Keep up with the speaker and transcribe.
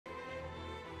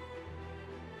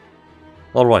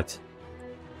Alright.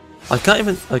 I can't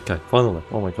even... Okay, finally.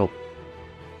 Oh my god.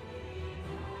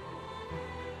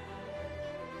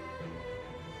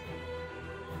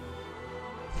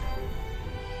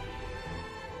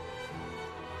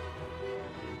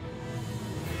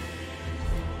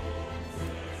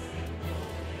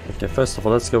 Okay, first of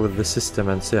all, let's go with the system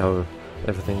and see how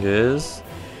everything is.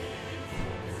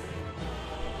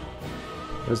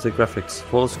 Where's the graphics?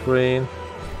 Full screen.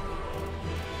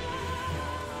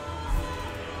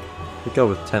 We go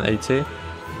with 1080.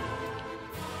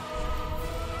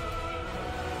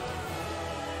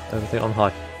 Everything on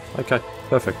high. Okay,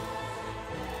 perfect.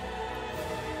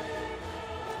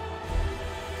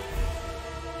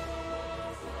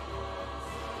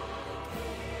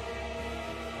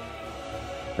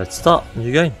 Let's start.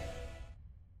 New game.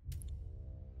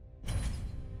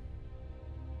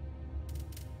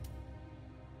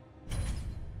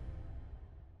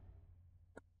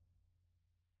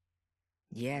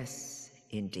 Yes,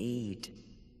 indeed.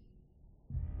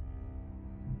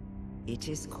 It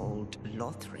is called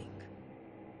Lothric,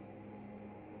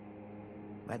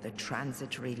 where the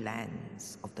transitory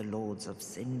lands of the Lords of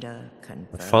Cinder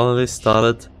converge. I finally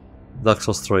started Dark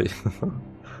Souls 3.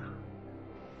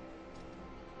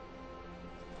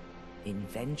 In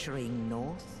venturing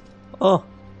north, Oh,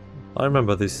 I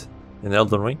remember this in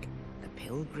Elden Ring. the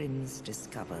pilgrims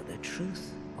discover the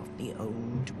truth of the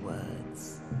old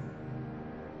words.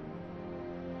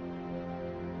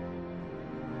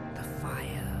 The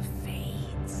fire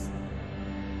fades,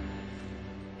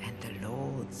 and the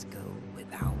lords go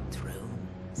without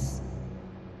thrones.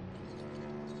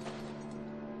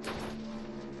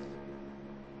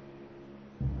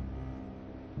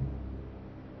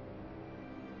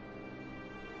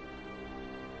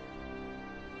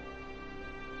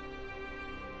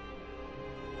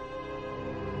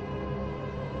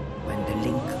 When the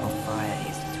link of fire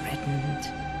is threatened,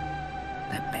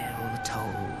 the bell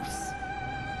tolls,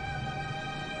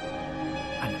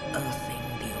 unearthing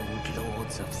the old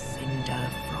lords of Cinder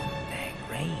from their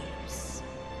graves.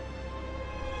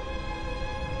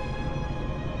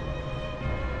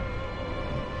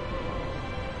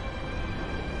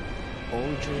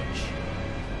 Aldrich,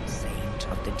 saint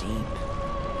of the deep,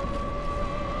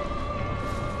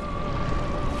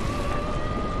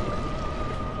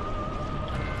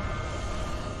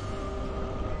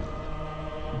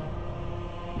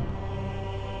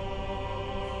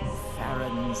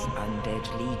 Farron's undead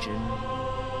legion,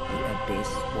 the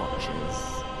Abyss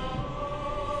Watchers.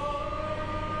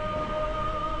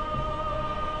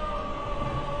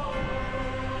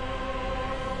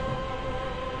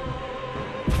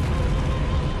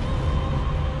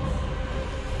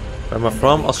 Where am I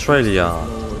from? Australia.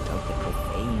 Lord of the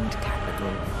profaned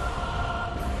capital.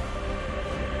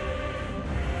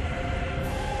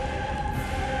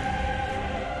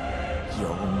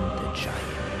 Yon the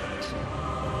giant.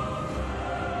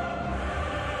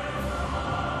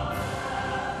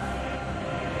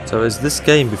 So is this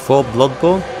game before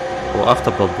Bloodborne or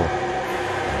after Bloodborne?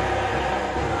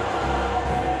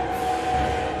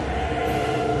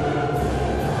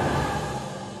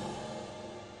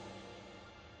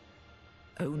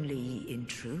 Only in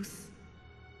truth,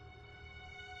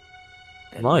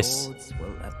 the Nice. lords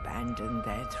will abandon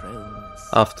their thrones.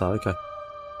 After, okay.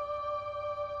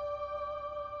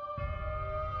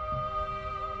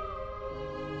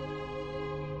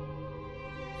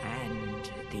 And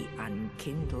the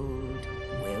unkindled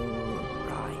will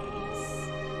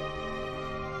rise.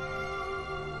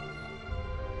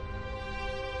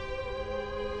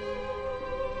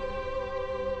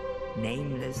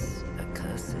 Nameless,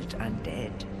 accursed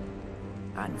undead,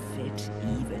 unfit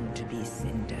even to be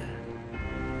cinder.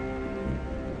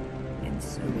 And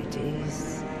so it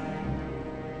is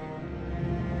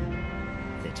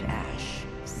that ash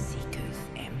seeketh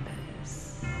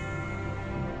embers.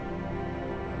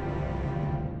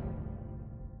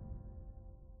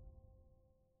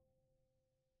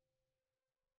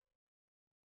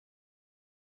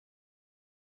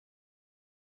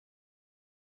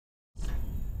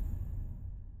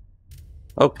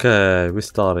 Okay, we're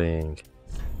starting.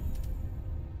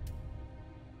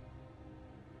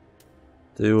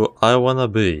 Do I wanna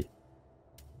be?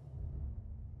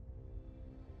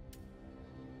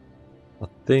 I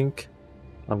think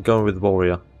I'm going with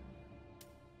Warrior.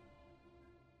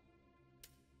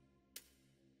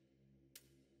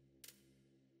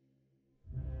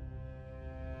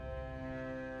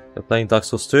 You're playing Dark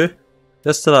Souls 2?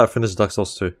 Yesterday I finished Dark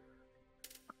Souls 2.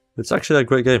 It's actually a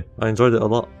great game. I enjoyed it a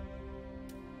lot.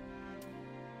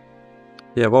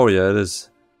 Yeah, Warrior it is.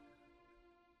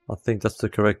 I think that's the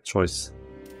correct choice.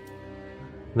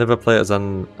 Never play as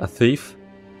a thief.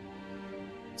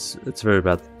 It's very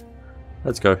bad.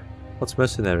 Let's go. What's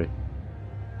mercenary?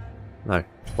 No,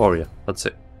 warrior. That's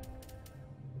it.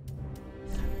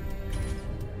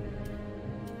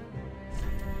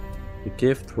 The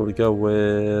gift will go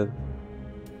with.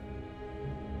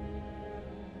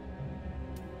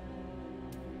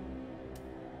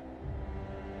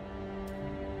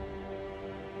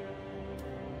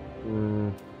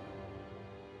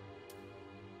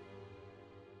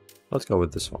 Let's go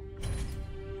with this one.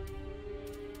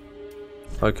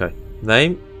 Okay,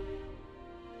 name.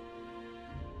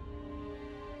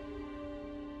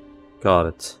 Got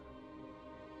it.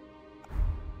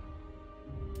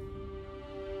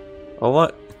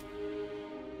 Alright.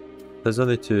 There's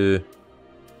only two.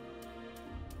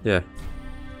 Yeah,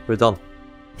 we're done.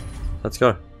 Let's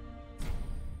go.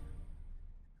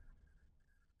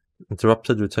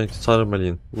 Interrupted, returning to Title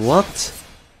Million. What?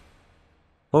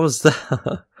 What was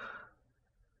that?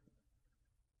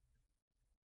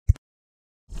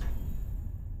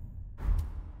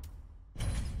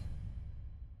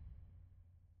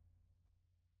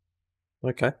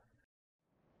 Okay.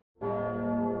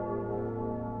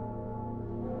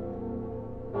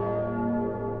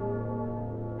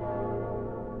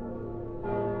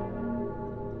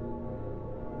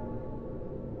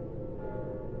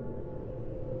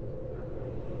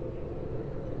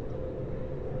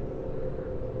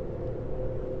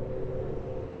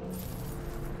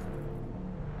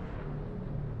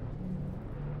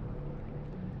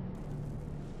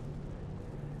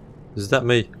 Is that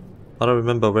me? I don't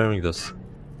remember wearing this.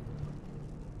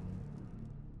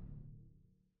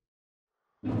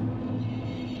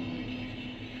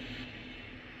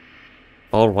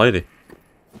 Alrighty.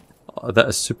 That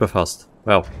is super fast.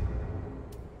 Wow.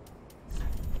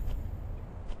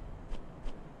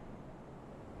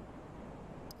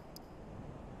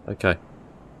 Okay.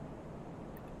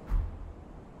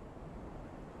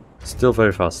 Still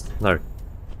very fast. No.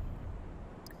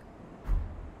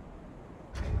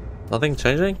 Nothing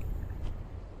changing?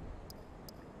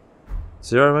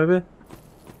 0 maybe?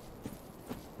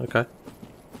 Okay.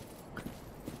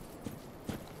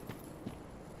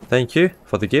 Thank you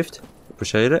for the gift.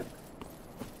 Appreciate it.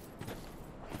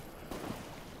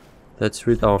 Let's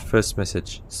read our first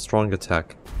message. Strong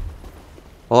attack.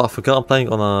 Oh, I forgot I'm playing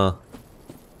on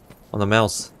a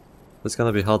mouse. It's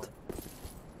gonna be hard.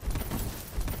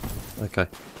 Okay.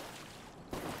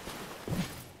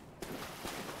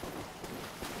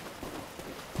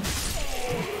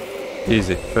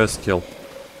 Easy. First kill.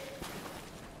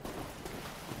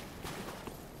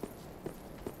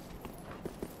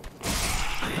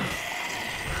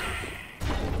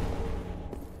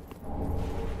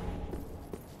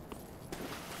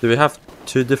 Do we have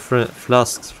 2 different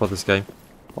flasks for this game?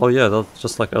 Oh yeah, that's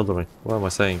just like Elden Ring. What am I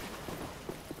saying?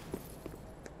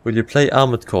 Will you play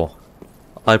Armored Core?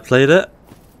 I played it,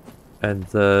 and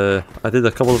I did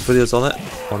a couple of videos on it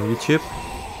on YouTube,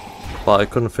 but I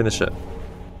couldn't finish it.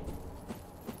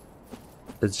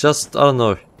 It's just, I don't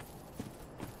know.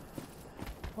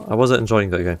 I wasn't enjoying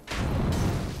that game.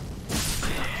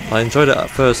 I enjoyed it at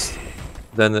first,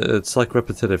 then it's like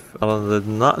repetitive. I did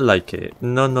not like it.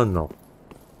 No, no, no.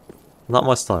 Not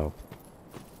my style.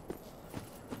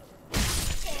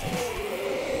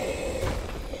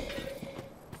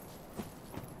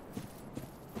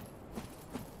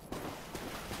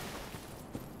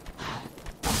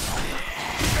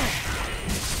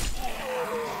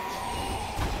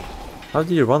 How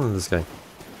do you run in this game?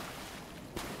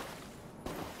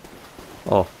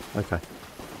 Oh, okay.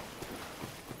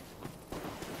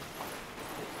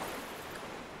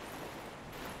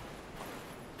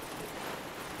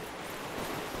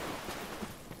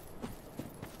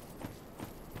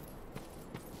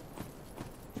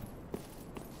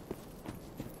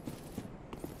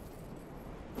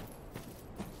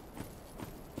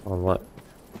 Alright.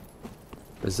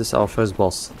 Is this our first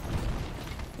boss?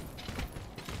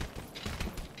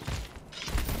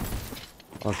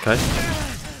 Okay.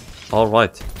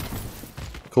 Alright.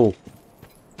 Cool.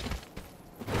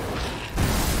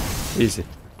 Easy.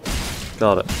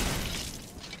 Got it.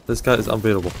 This guy is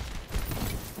unbeatable.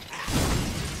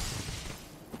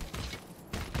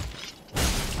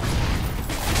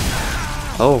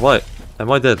 Oh, right.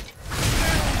 Am I dead?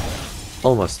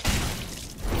 Almost.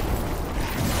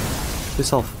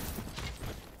 Piss off.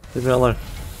 Leave me alone.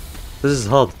 This is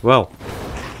hard. Wow.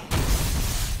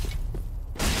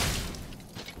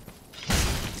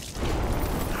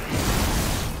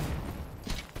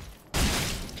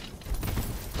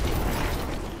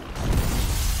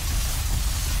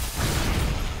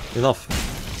 Enough.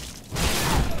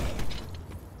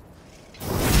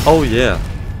 Oh yeah.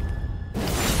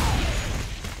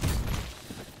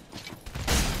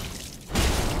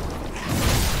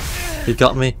 He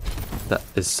got me. That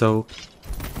is so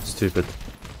stupid.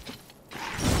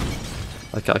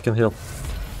 I can heal.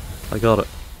 I got it.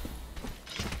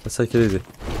 Let's take it easy.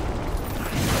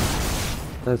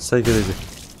 Let's take it easy.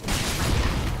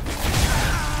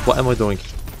 What am I doing?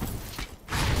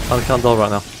 I can't die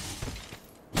right now.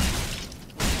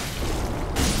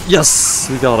 Yes!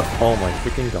 We got it. Oh my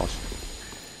freaking gosh.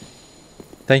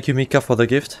 Thank you, Mika, for the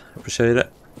gift. Appreciate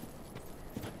it.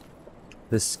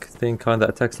 This thing kinda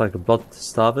attacks like a blood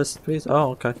starvest, please.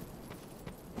 Oh, okay.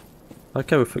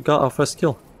 Okay, we forgot our first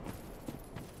kill.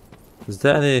 Is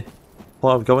there any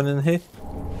point of going in here?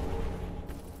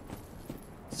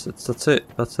 That's it.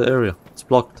 That's the area. It's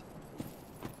blocked.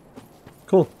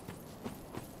 Cool.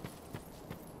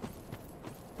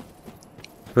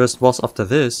 First boss after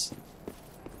this.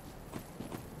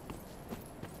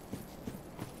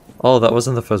 Oh, that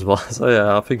wasn't the first boss. Oh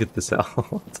yeah, I figured this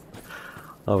out.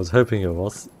 I was hoping it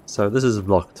was. So this is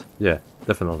blocked. Yeah,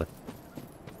 definitely.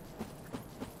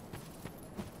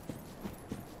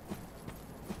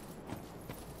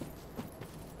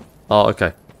 Oh,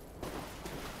 okay.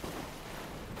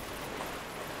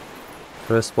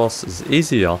 First boss is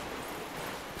easier.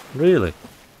 Really?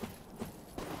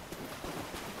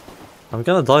 I'm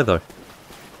gonna die though.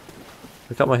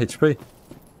 Look at my HP.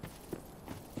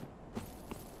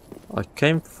 I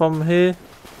came from here.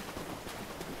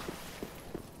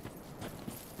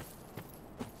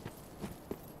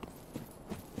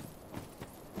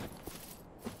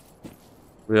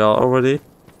 We are already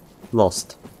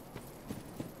lost.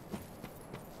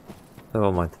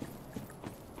 Never mind.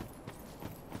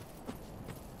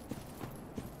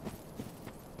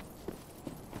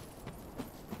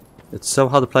 It's so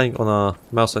hard playing on a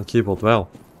mouse and keyboard. Well,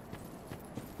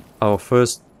 our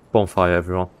first bonfire,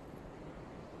 everyone.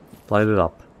 Light it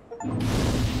up.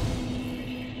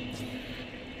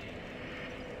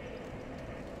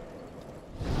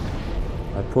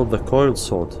 I pulled the coiled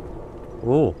sword.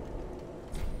 Oh.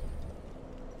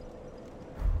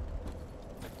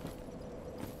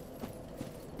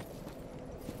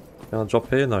 Can I drop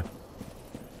here? No.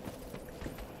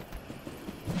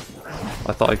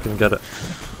 I thought I couldn't get it.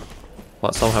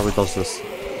 But somehow it does this.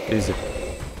 Easy.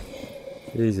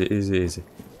 Easy, easy, easy.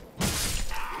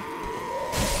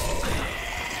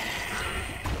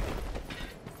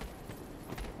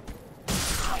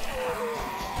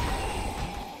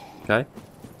 Okay.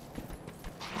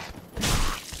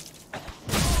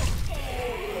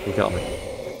 You got me.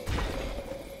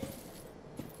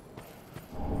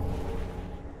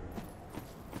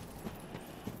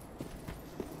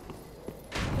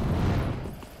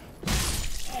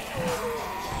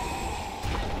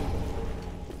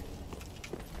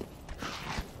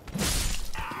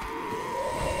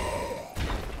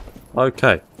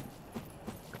 Okay.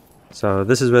 So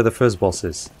this is where the first boss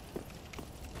is.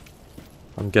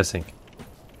 I'm guessing.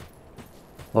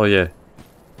 Oh yeah.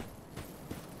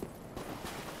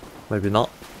 Maybe not.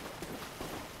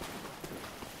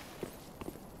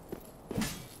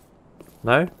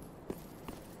 No?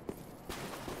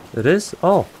 It is?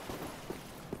 Oh.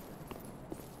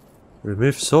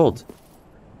 Remove sword.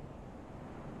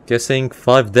 Guessing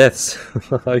 5 deaths.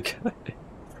 Okay.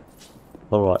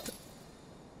 Alright.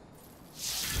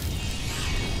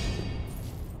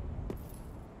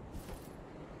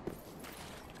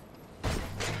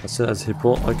 As soon as he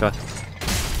brought, okay.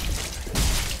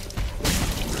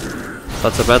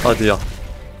 That's a bad idea.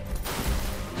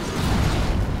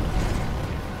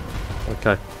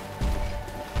 Okay.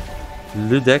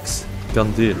 Ludex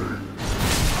Gandir.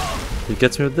 He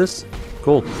gets me with this?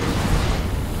 Cool.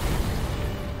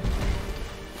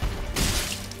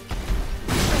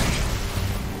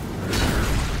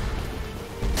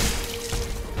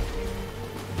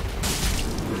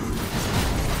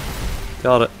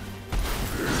 Got it.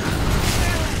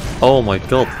 Oh my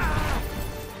god.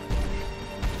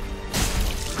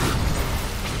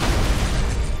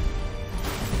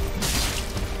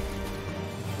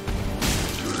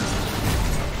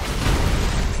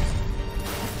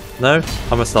 No?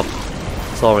 I messed up.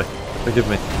 Sorry. Forgive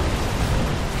me.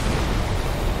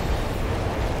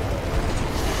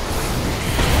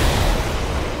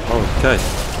 Okay.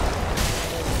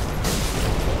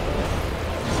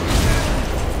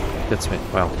 Gets me.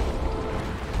 Wow.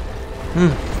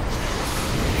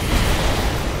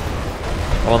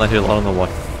 I wanna heal, I don't know why.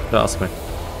 Don't ask me.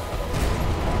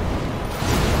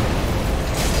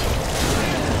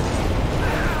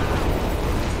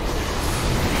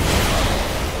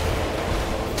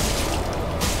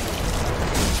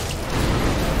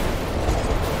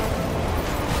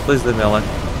 Please leave me alone.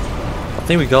 I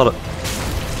think we got it.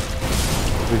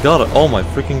 We got it. Oh my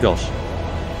freaking gosh.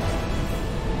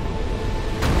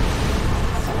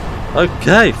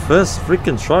 Okay, first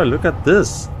freaking try. Look at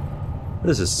this.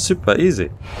 This is super easy.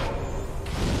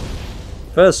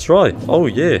 First try. Oh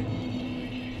yeah.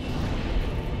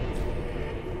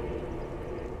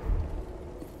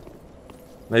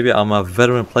 Maybe I'm a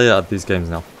veteran player at these games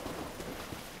now.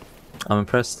 I'm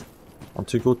impressed. I'm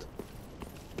too good.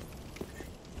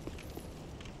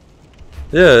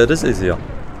 Yeah, it is easier.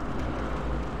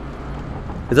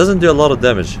 It doesn't do a lot of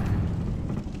damage.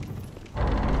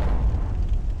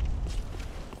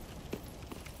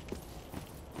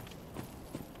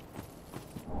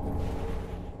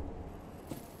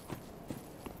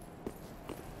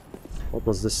 What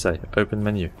does this say? Open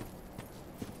menu.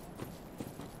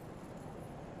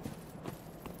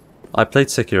 I played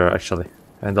Sekiro actually,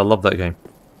 and I love that game.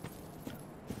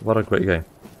 What a great game.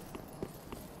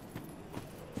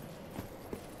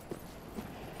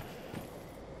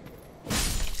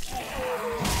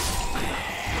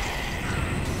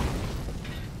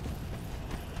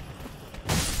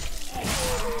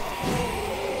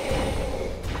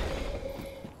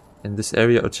 In this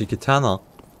area, Ochikitana.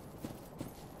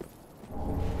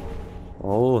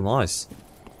 Oh, nice.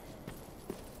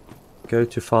 Go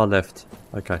to far left.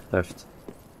 Okay, left.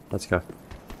 Let's go.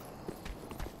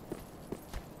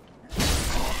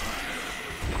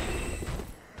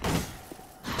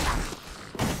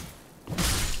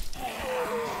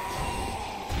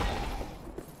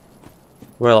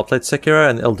 Well, I played Sekiro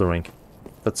and Elden Ring.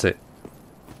 That's it.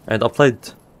 And I played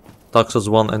Dark Souls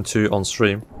 1 and 2 on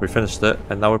stream. We finished it,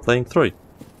 and now we're playing 3.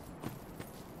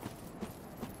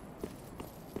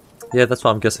 Yeah, that's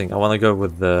what I'm guessing. I want to go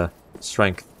with the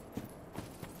strength.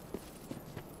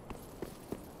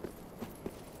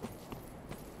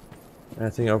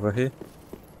 Anything over here?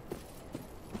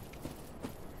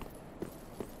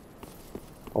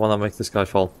 I want to make this guy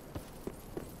fall.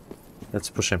 Let's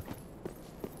push him.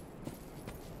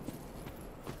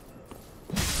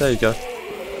 There you go.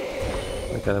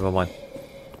 Okay, never mind.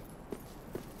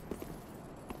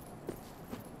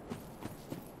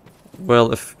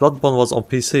 Well, if Bloodborne was on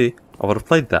PC, I would have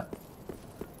played that.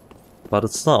 But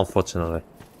it's not, unfortunately.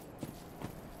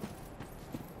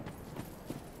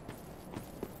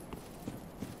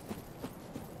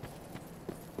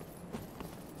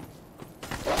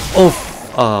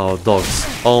 Oh! Oh, dogs.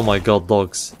 Oh my god,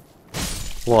 dogs.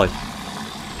 Why?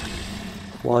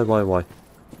 Why?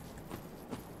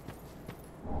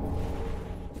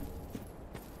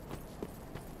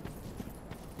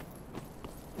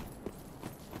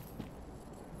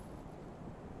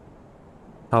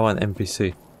 How an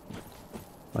NPC?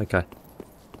 Okay.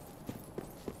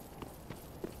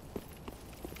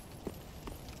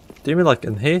 Do you mean like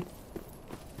in here?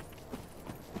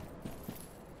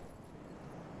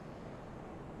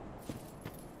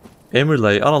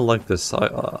 Emulate? I don't like this.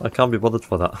 I can't be bothered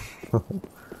for that.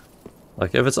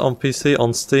 Like if it's on PC,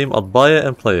 on Steam, I'd buy it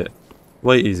and play it.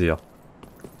 Way easier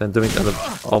than doing it.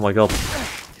 Oh my god.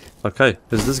 Okay,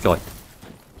 who's this guy?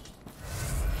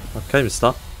 Okay,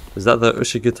 mister. Is that the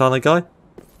Ushigutana guy?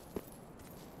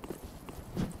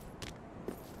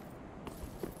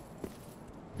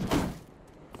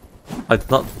 I did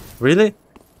not... Really?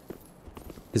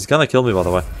 He's gonna kill me, by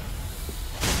the way.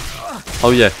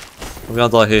 Oh yeah. I'm gonna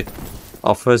die here.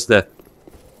 Our first death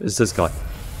is this guy.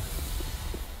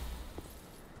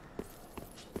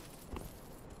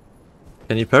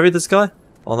 Can you parry this guy?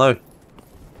 Oh no.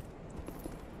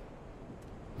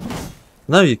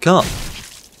 No, you can't.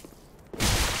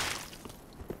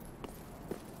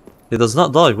 He does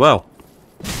not die, wow.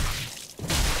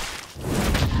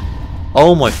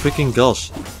 Oh my freaking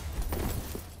gosh.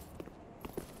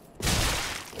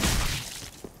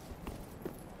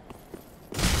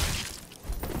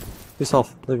 Piss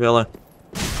off, leave me alone.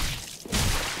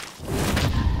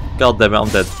 God damn it, I'm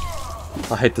dead.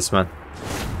 I hate this man.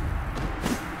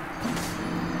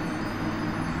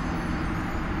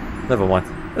 Never mind.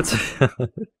 It's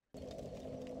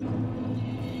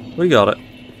we got it.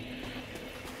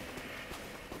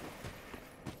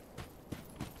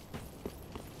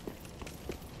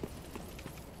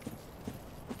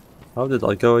 How did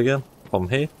I go again? From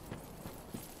here?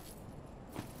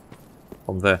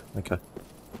 From there, okay.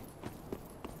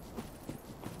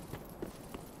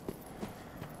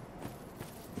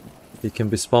 He can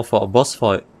be spawned for a boss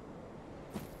fight.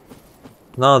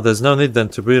 No, there's no need then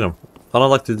to breed him. I don't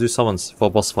like to do summons for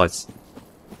boss fights.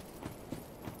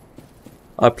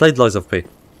 I played Lies of P.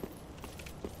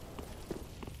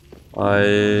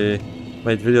 I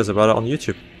made videos about it on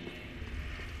YouTube.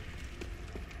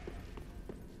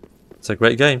 It's a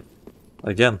great game.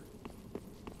 Again.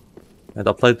 And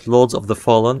I played Lords of the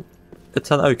Fallen. It's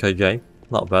an okay game.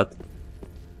 Not bad.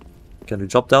 Can we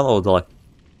drop down or die?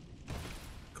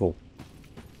 Cool.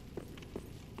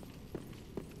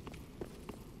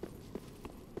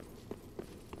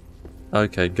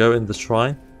 Okay, go in the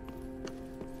shrine.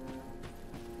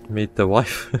 Meet the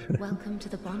wife. Welcome to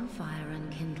the bonfire,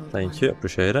 unkindled Thank one. you,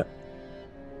 appreciate it.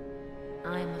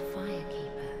 I am a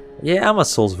firekeeper. Yeah, I'm a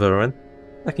Souls veteran.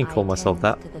 I can call myself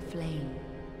that. I tend to the flame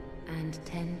and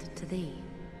tend to thee.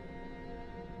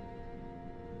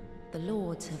 The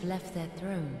lords have left their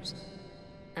thrones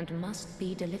and must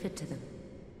be delivered to them.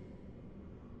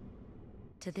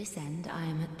 To this end, I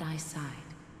am at thy side.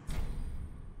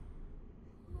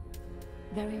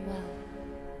 Very well.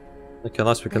 Okay,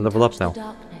 nice, we can Then level up touch now. the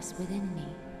darkness within me.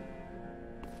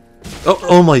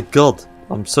 Oh my god!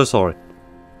 I'm so sorry.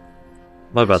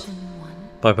 My bad. Ashen one,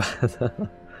 My bad.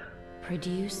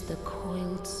 produce the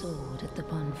coiled sword at the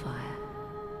bonfire.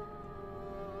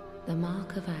 The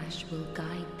mark of ash will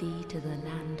guide thee to the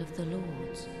land of the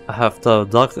lords. I have the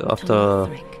dark after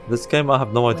Lothric, this game. I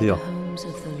have no where idea. the homes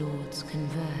of the lords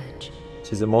converge.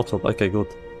 She's immortal. Okay, good.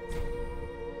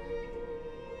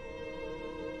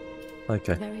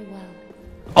 Okay. Very well.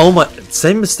 Oh my!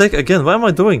 Same mistake again. What am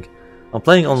I doing? I'm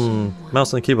playing on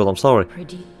mouse and keyboard. I'm sorry.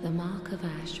 The mark of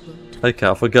ash will. Okay,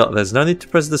 I forgot. There's no need to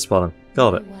press this button.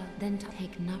 Got it. Very well. Then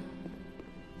take no.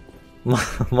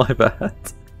 My bad.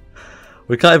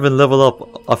 We can't even level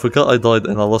up. I forgot I died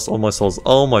and I lost all my souls.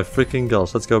 Oh my freaking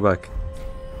gosh. Let's go back.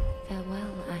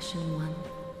 Farewell, Ashen One.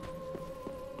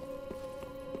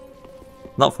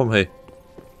 Not from here.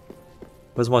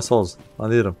 Where's my souls? I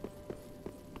need them.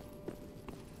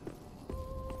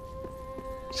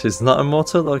 She's not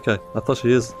immortal? Okay, I thought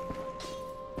she is.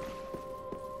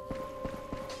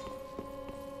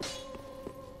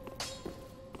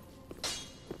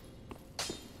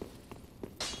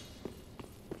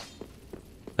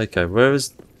 Okay, where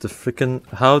is the freaking...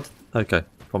 How... Okay,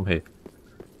 from here.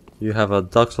 You have a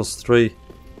Dark Souls 3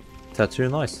 tattoo,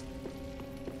 nice.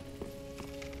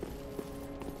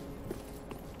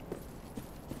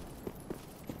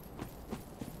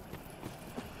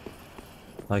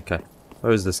 Okay,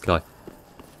 where is this guy?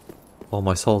 Oh,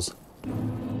 my souls.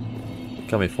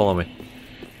 Come here, follow me.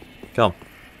 Come.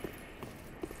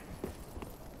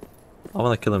 I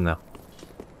wanna kill him now.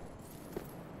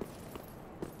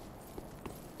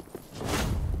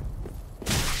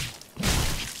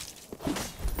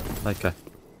 Okay.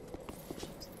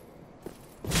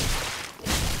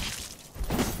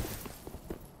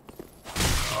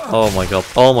 Oh my god,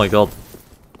 oh my god.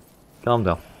 Calm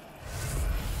down.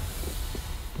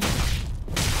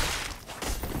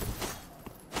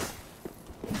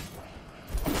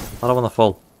 I don't wanna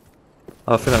fall.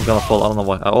 I think I'm gonna fall, I don't know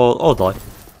why. Or die.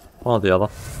 One or the other.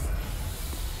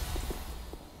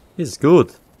 He's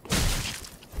good.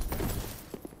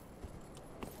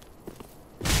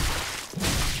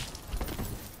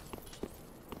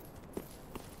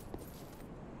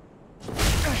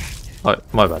 Oh,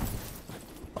 my bad.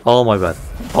 Oh my bad.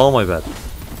 Oh my bad.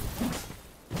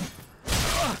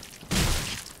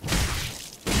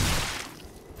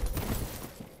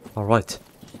 Alright.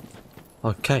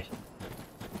 Okay.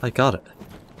 I got it.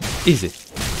 Easy.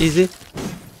 Easy?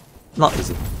 Not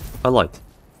easy. I lied.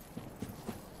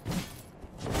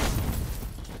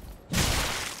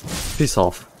 Peace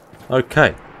off.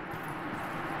 Okay.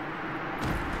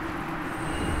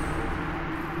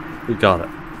 We got it.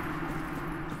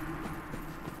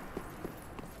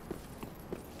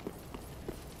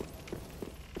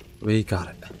 We got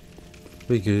it.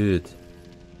 We good.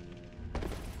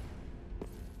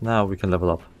 Now we can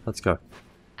level up. Let's go.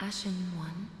 Ashen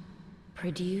One,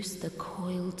 produce the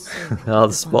coiled sword. Ah, at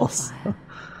this the boss. bonfire.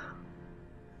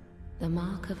 The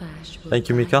mark of ash will Thank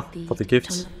you, Mika, guide thee for the to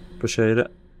gifts. Appreciate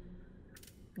it.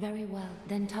 Very well,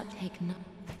 then take no.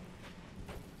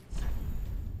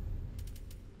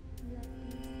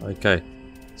 Okay.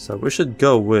 So we should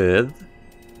go with...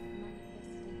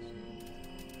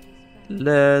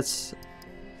 Let's...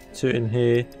 Two in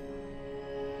here.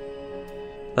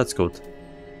 That's good.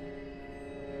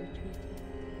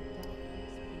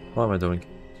 What am I doing?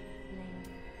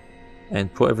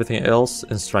 And put everything else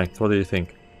in strength. What do you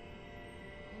think?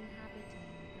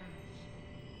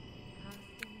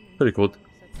 Pretty good.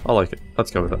 I like it.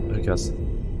 Let's go with it, I guess.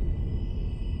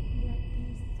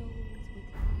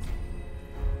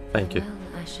 Thank you. Farewell,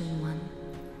 Ashen One.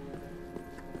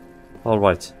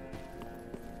 Alright.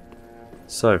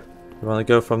 So, we want to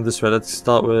go from this way. Let's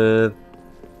start with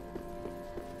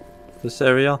this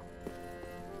area.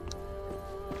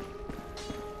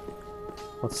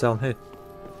 What's down here?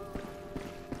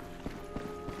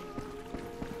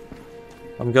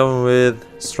 I'm going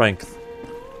with strength.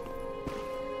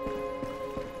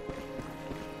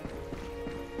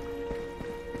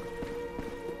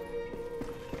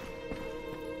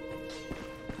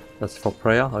 That's for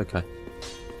prayer? Okay.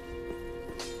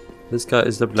 This guy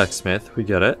is the blacksmith, we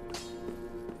get it.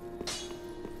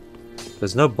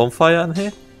 There's no bonfire in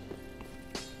here?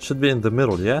 Should be in the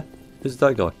middle, yeah? Who's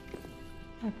that guy?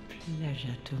 A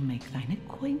pleasure to make thine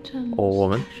acquaintance, Or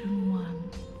woman. Ashen One.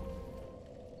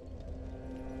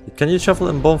 Can you shuffle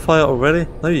in bonfire already?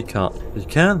 No, you can't. You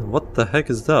can? What the heck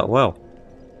is that? Wow.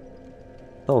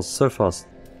 That was so fast.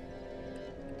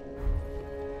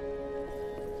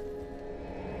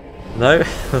 No?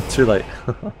 Too late.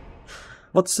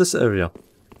 What's this area?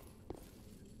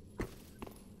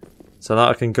 So now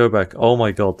I can go back. Oh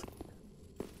my god.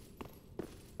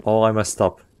 Oh, I messed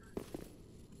up.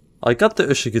 I got the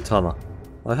Ushigitana.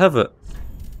 I have it.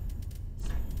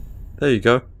 There you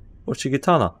go.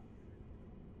 Ushigitana.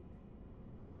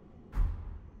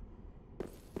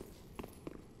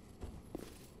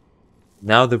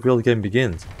 Now the real game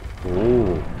begins.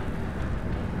 Ooh.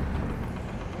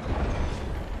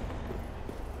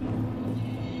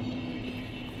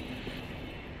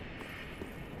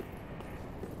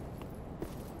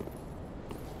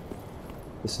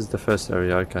 This is the first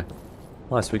area, okay.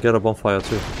 Nice, we get a bonfire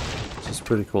too, which is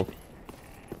pretty cool.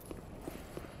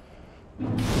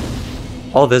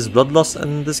 Oh, there's bloodlust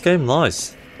in this game?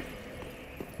 Nice.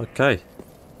 Okay.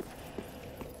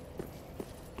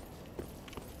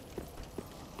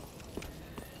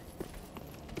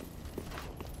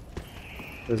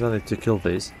 There's no need to kill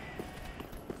these.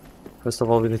 First of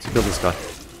all, we need to kill this guy.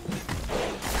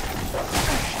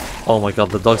 Oh my god,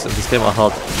 the dogs in this game are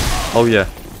hard. Oh yeah.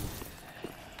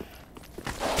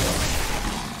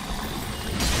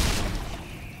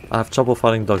 I have trouble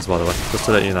fighting dogs, by the way, just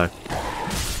to let you know.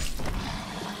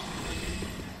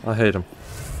 I hate them.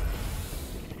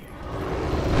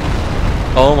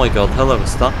 Oh my god, hello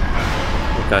mister.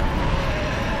 Okay.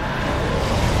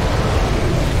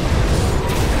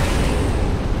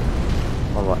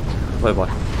 Alright, bye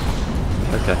bye.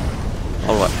 Okay.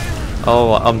 Alright.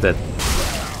 Alright, I'm dead.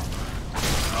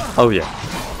 Oh yeah.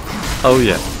 Oh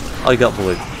yeah. I got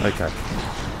bullied. Okay.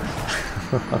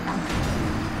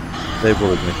 They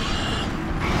bullied me.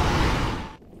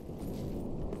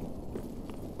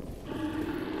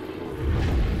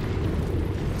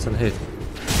 It's in here.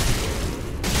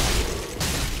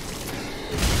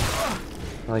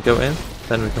 I go in,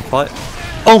 then we can fight.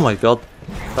 Oh my god!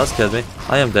 That scared me.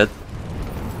 I am dead.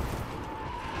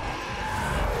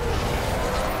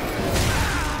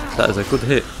 That is a good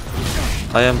hit.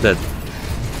 I am dead.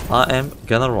 I am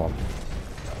gonna run.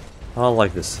 I don't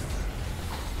like this.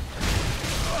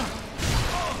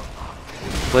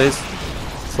 Please.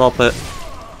 Stop it.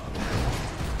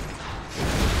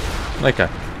 Okay.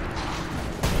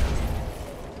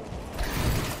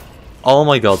 Oh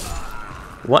my god.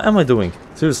 What am I doing?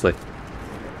 Seriously.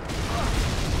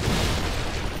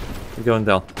 We're going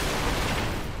down.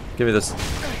 Give me this.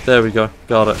 There we go.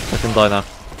 Got it. I can die now.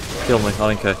 Kill me. I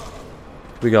don't care.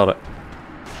 We got it.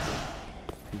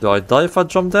 Do I die if I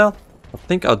jump down? I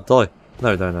think I'd die.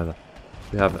 No, no, no, no.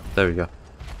 We have it. There we go.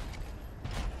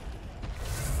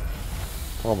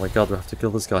 Oh my god, we have to kill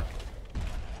this guy.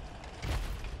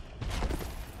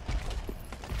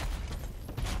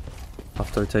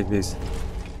 After we take these.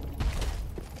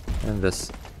 And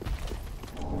this.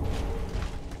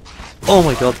 Oh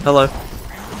my god, hello.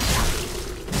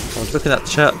 I was looking at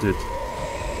chat, dude.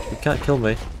 You can't kill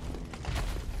me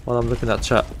while I'm looking at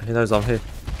chat. He knows I'm here.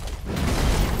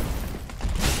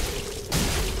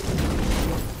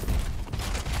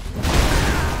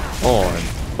 Oh,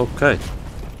 okay.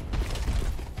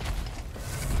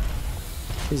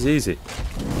 He's easy.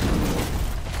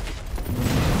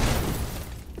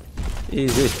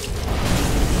 Easy.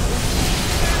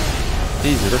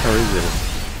 Easy, look how easy it is.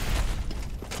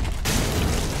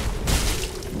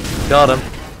 Got him.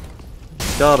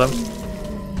 Got him.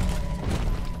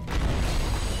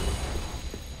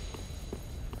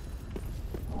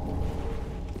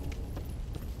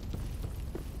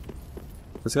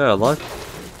 This guy alive?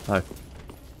 No.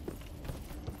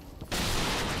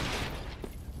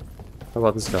 How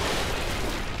about this guy?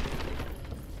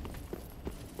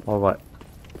 Alright.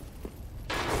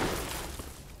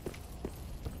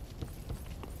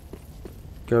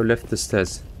 Go left the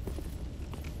stairs.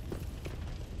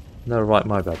 No, right,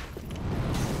 my bad.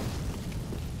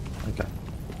 Okay.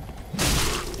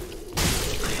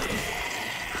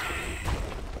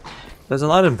 There's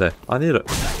an item there. I need it.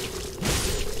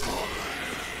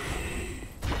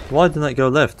 Why didn't it go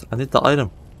left? I need the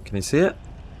item. Can you see it?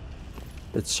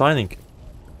 It's shining.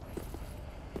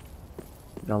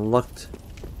 Unlocked.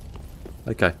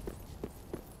 Okay.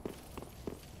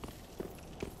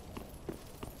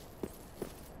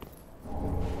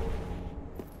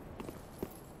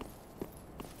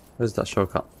 Where's that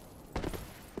shortcut?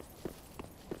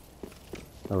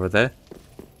 Over there.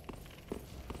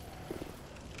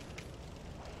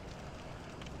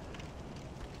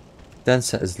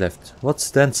 Dancer is left. What's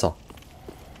Dancer?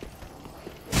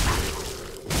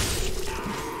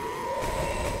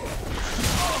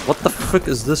 What the frick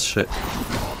is this shit?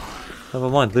 Never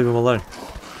mind, leave him alone.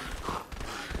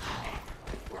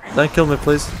 Don't kill me,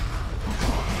 please.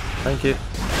 Thank you.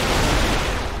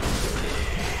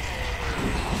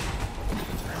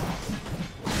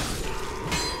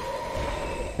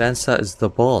 Dancer is the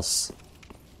boss.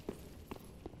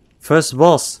 First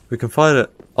boss, we can fight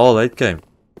it. Oh, late game.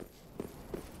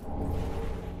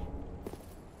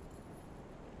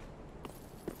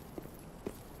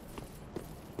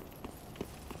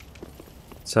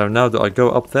 So now do I go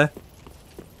up there?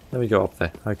 Let me go up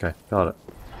there. Okay, got it.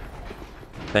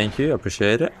 Thank you,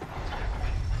 appreciate it.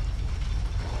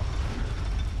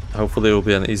 Hopefully it will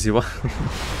be an easy one.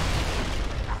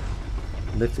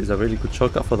 Lift is a really good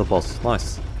shortcut for the boss.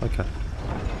 Nice. Okay.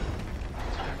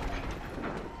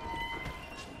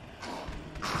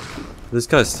 This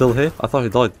guy's still here? I thought he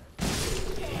died.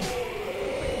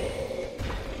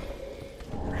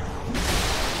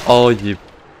 Oh, you...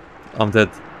 I'm dead.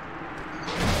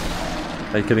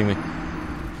 Are you kidding me?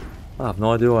 I have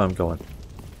no idea where I'm going.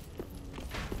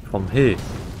 From here.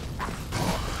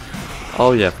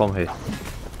 Oh yeah, from here.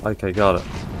 Okay, got it.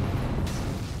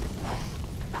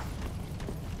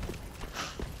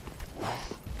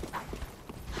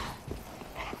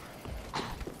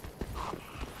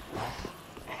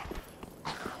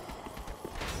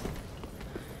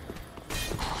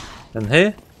 And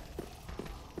here?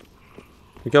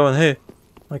 We go in here.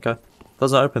 Okay.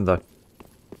 Doesn't open though.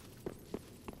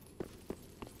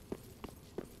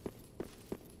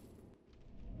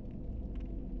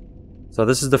 So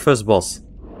this is the first boss.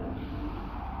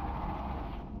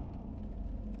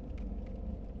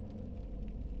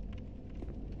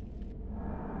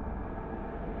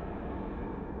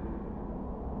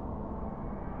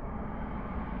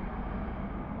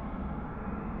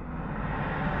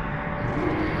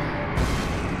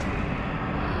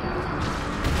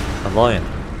 A lion.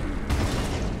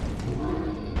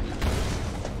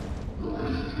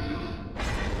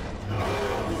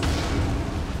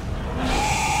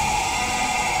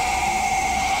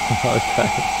 Okay.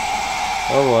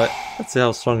 Alright, let's see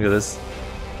how strong it is.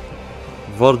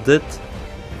 Vordit,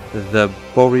 the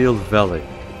Boreal Valley.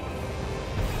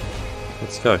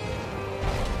 Let's go.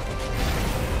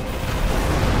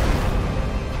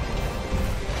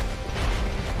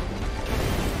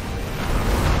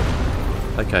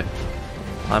 Okay.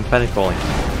 I'm panic rolling.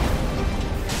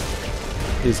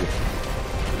 Easy.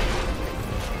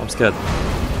 I'm scared.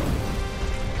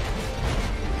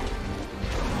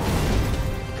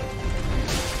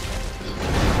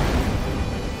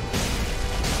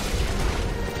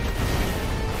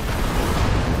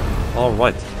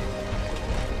 Alright.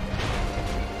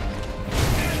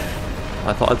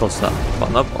 I thought I dodged that,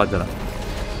 but nope, I didn't.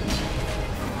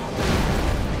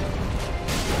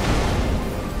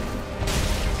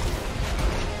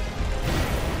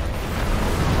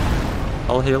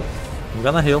 I'll heal. I'm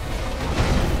gonna heal.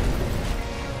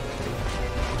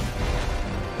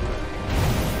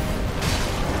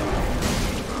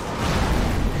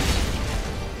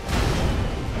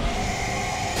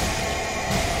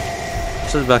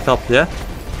 Should back up, yeah?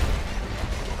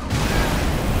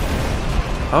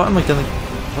 How am I gonna...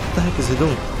 What the heck is he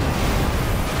doing?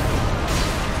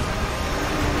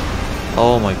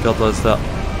 Oh my god, what is that?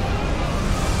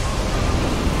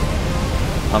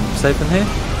 I'm safe in here?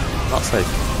 Not safe.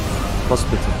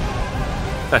 Hospital.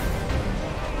 Okay.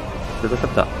 Look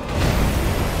at that.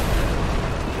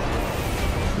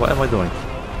 What am I doing?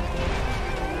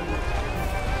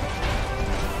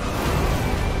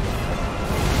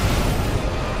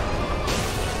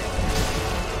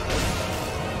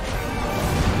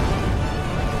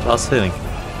 That's healing.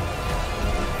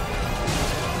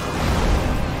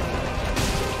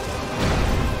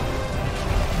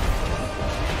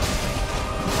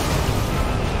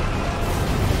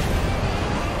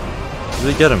 Did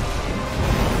we get him?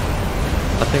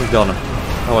 I think we got him.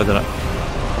 Oh, I didn't.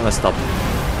 I messed up.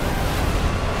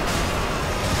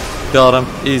 Got him.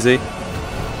 Easy.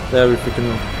 There we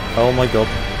freaking... Oh my god.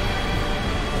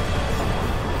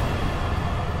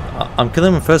 I'm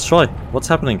killing him first try. What's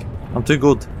happening? I'm too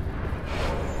good.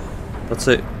 That's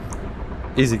it.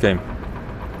 Easy game.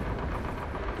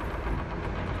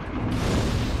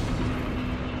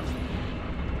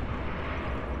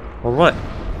 Alright.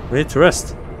 We need to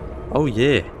rest. Oh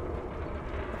yeah.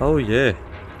 Oh yeah.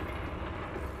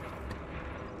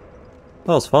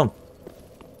 That was fun.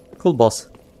 Cool boss.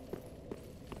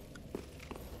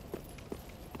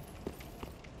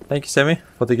 Thank you, Sammy,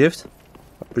 for the gift.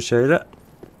 Appreciate it.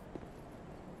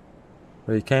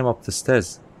 Well, he came up the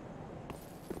stairs.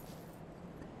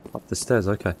 Up the stairs,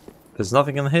 okay. There's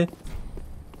nothing in here?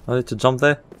 I need to jump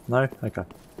there? No? Okay.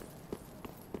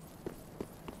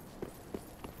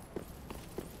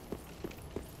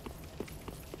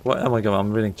 What am I going?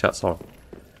 I'm reading chat, sorry.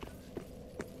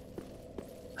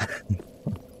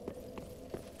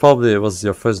 Probably it was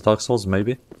your first Dark Souls,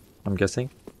 maybe. I'm guessing.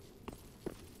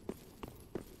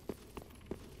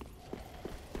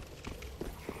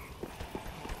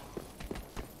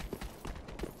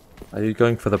 Are you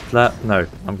going for the plat? No,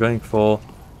 I'm going for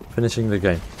finishing the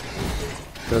game.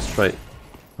 Go straight.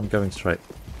 I'm going straight.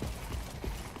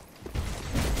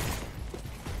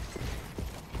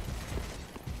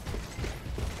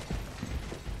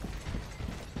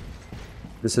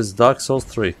 This is Dark Souls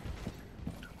 3.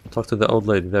 Talk to the old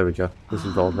lady. There we go. This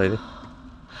is the old lady.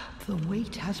 The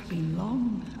wait has been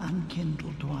long,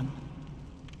 unkindled one.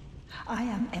 I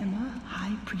am Emma,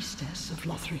 High Priestess of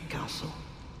Lothric Castle.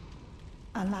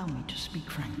 Allow me to speak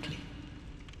frankly.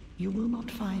 You will not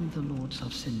find the Lords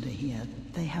of Cinder here.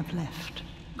 They have left,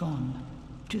 gone,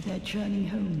 to their journey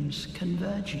homes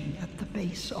converging at the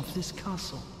base of this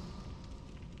castle.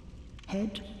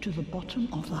 Head to the bottom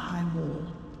of the high wall,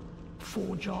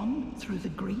 forge on through the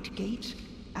great gate,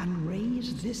 and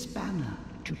raise this banner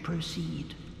to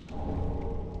proceed.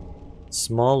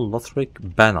 Small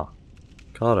Lothric banner.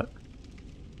 Got it.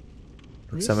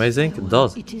 Looks amazing. It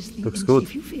does. Looks good.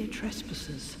 If you fear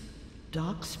trespassers,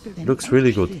 dark spirit, Looks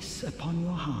really good. this upon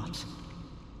your heart,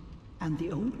 and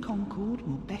the old Concord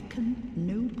will beckon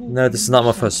noble. No, this is not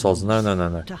my first Souls. No, no, no,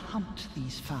 no. To hunt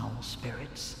these foul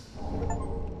spirits.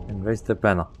 And raise the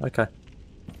banner. Okay.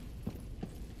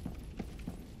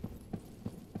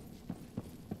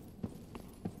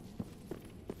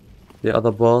 The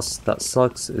other boss that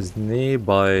sucks is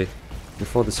nearby.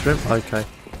 Before the stream? Okay.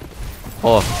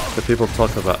 Oh, the people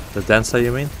talk about. The dancer,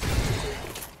 you mean?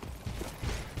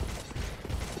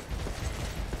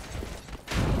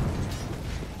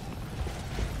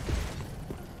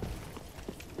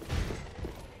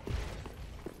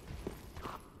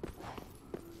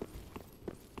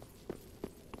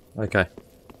 Okay.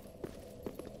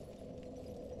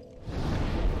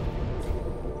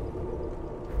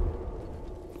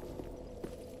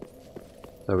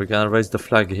 So we're gonna raise the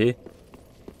flag here.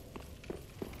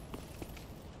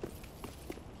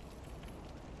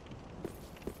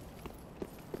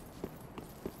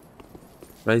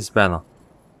 Raise banner.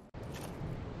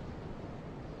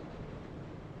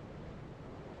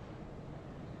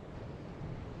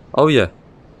 Oh yeah.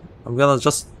 I'm gonna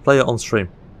just play it on stream.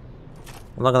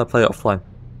 I'm not gonna play it offline.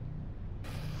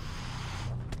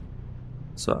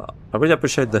 So I really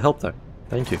appreciate the help though.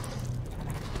 Thank you.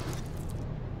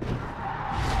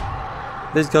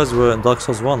 These guys were in Dark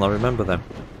Souls 1, I remember them.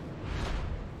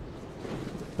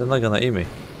 They're not gonna eat me,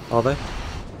 are they?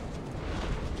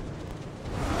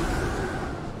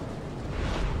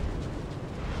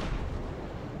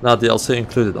 Nah, DLC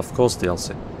included, of course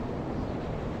DLC.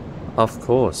 Of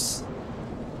course.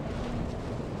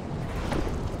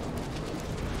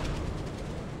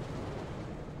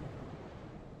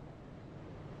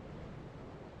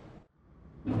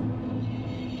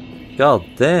 God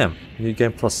damn, new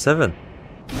game plus 7.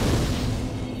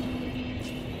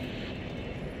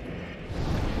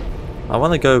 I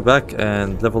want to go back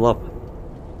and level up.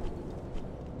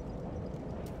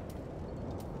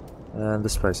 And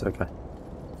this place, okay.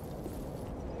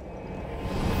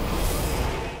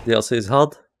 DLC is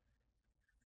hard.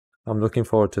 I'm looking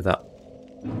forward to that.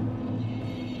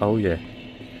 Oh yeah.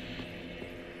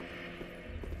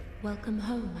 Welcome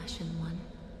home, Ashen One.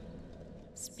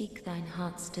 Speak thine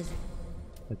heart's desire.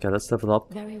 Okay, let's level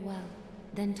up. Very well.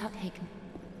 Then Tuthaken.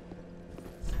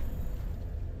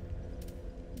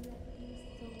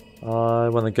 I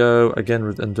want to go again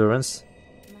with endurance.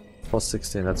 Plus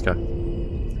 16, let's go.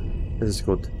 This is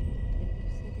good.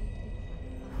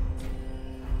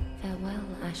 Farewell,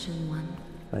 Ashen One.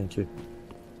 Thank you.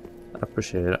 I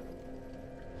appreciate it.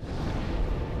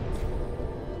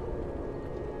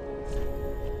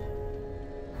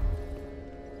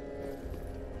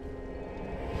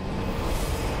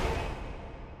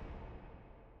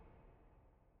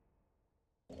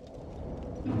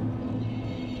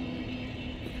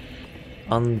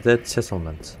 Undead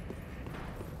settlement.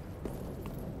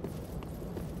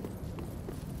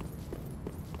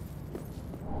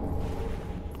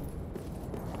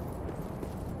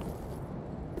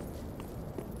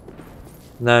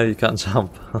 No, you can't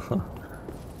jump.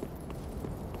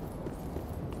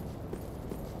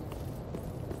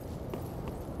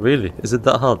 Really? Is it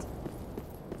that hard?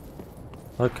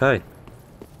 Okay.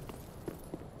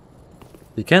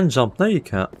 You can jump. No, you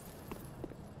can't.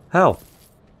 How?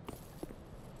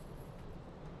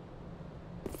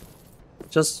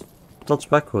 Just dodge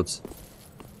backwards.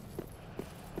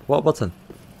 What button?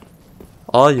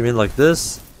 Oh, you mean like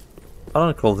this? I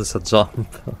don't call this a jump.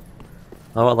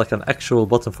 I want like an actual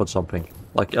button for jumping.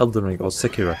 Like Elden Ring or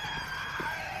Sekiro.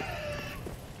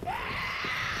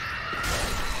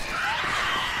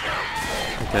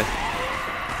 Okay.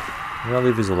 I'm gonna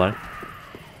leave these alone.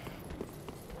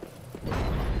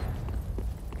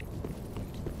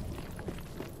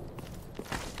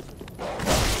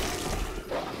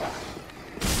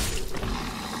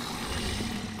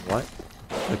 Right.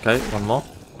 Okay, one more.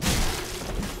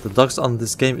 The dogs on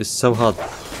this game is so hard.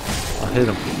 I hate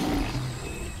them.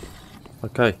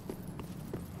 Okay.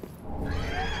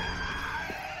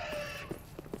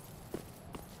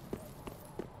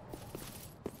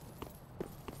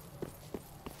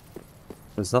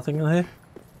 There's nothing in here?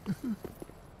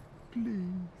 Please,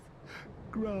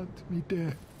 grant me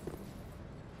death.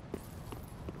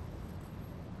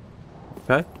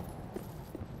 Okay.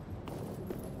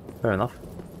 Fair enough.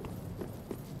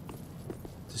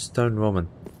 The stone woman.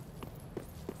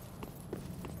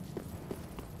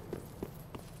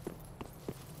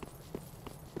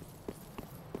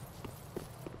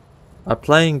 I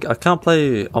can't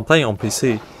play, I'm playing on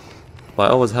PC, but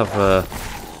I always have a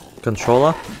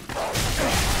controller.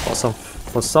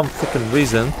 For some freaking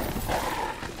reason,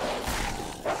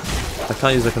 I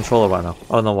can't use the controller right now.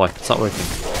 I don't know why, it's not working.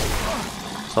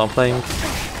 So I'm playing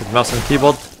with mouse and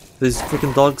keyboard, these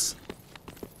freaking dogs.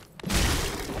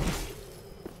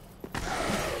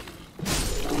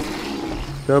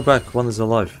 Go back, one is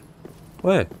alive.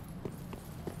 Where?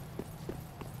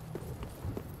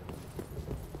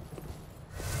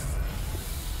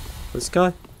 This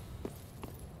guy?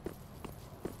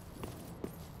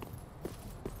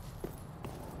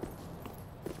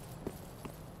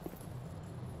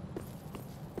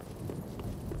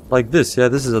 Like this, yeah,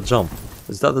 this is a jump.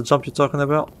 Is that the jump you're talking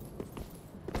about?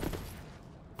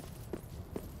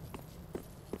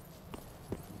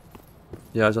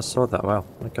 Yeah, I just saw that, wow.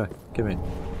 Okay, give me.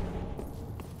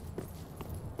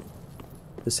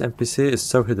 This NPC is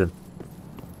so hidden.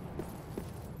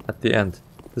 At the end.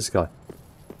 This guy.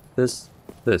 This.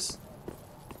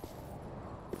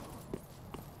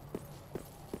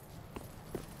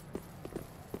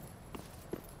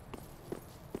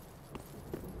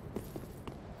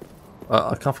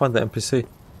 I can't find the NPC.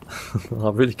 I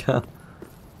really can't.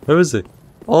 Where is he?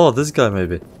 Oh, this guy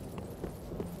maybe.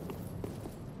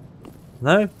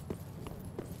 No?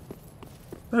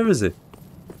 Where is he?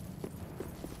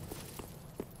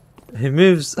 He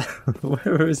moves.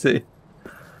 Where is he?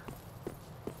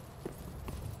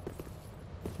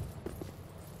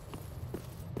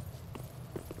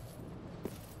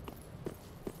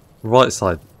 Right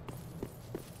side.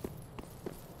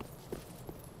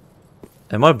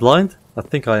 Am I blind? I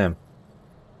think I am.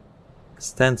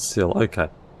 Stand still, okay.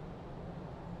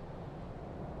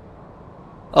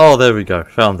 Oh, there we go.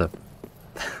 Found him.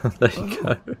 There you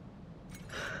go.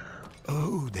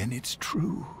 Oh, then it's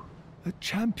true. A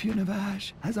champion of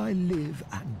Ash as I live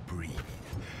and breathe.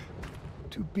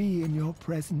 To be in your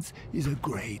presence is a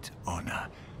great honor.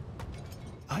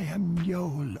 I am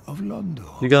Yoel of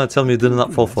Londor. You're gonna tell me you did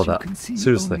not fall for As you that? can see,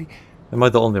 Seriously. Am I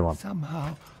the only one?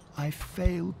 Somehow I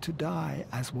failed to die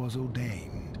as was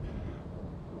ordained.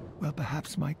 Well,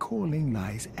 perhaps my calling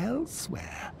lies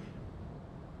elsewhere.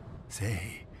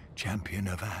 Say, champion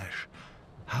of Ash,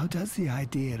 how does the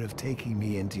idea of taking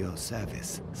me into your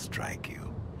service strike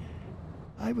you?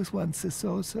 I was once a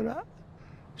sorcerer.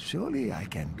 Surely I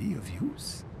can be of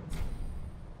use.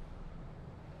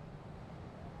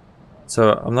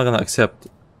 So, I'm not gonna accept.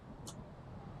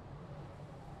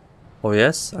 Oh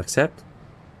yes? Accept?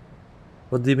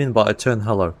 What do you mean by I turn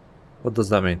hello? What does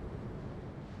that mean?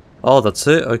 Oh, that's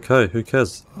it? Okay, who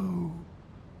cares? Oh,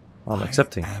 I'm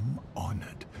accepting. I am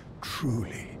honored,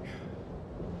 truly.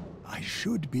 I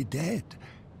should be dead,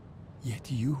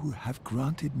 yet you have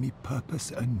granted me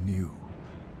purpose anew.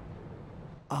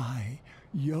 I,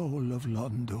 Yoel of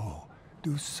Londor,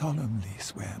 do solemnly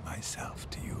swear myself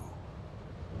to you.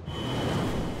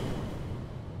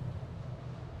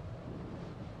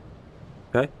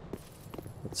 Okay.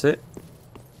 That's it.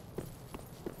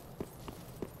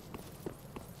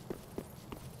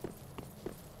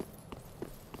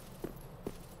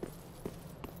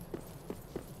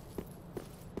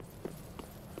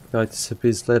 Guy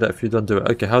disappears later if you don't do it.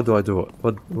 Okay, how do I do it?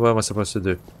 What am I supposed to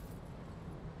do?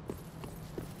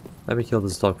 Let me kill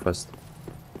this dog first.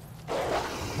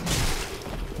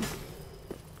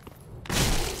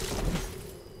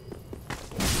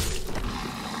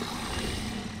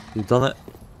 You done it?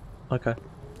 Okay.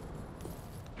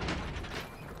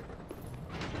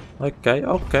 Okay,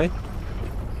 okay.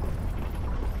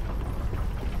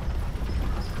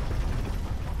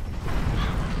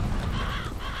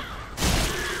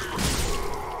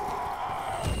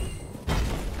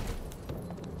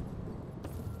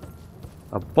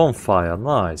 A bonfire,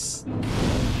 nice.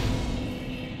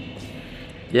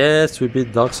 Yes, we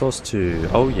beat Dark Souls 2.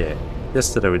 Oh yeah.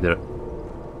 Yesterday we did it.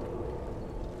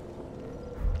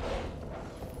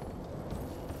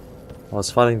 I was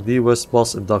fighting the worst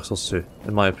boss in Dark Souls 2,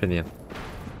 in my opinion.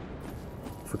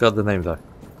 Forgot the name though.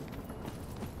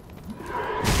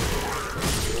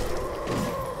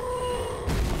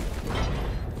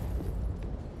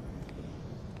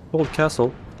 Old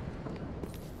castle.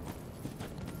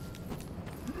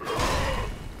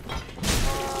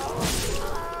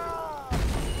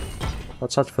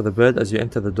 Watch out for the bird as you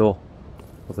enter the door.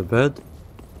 For the bird?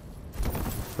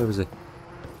 Where is it?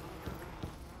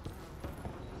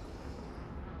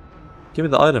 Give me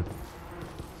the item.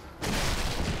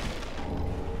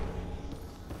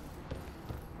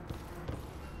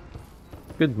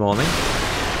 Good morning.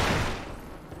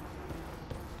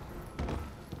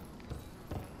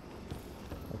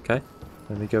 Okay,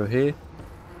 let me go here.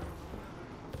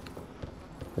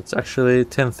 It's actually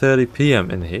 10:30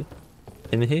 PM in here.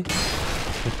 In here?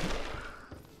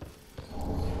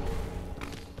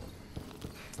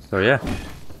 So yeah.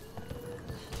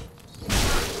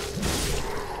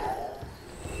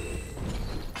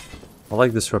 I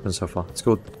like this weapon so far. It's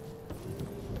good.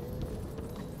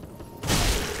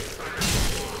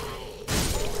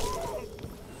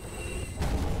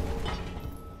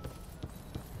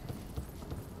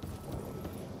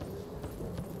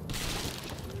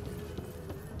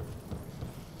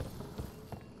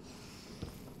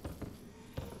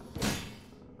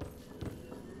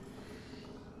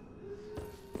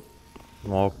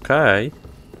 Okay.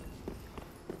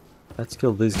 Let's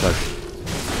kill these guys.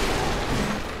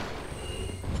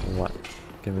 What?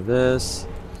 Give me this.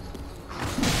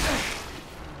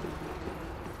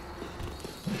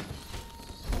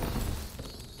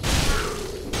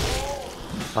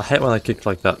 I hate when I kick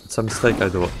like that. It's a mistake I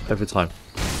do it every time.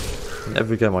 In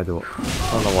every game I do it.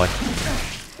 I don't know why.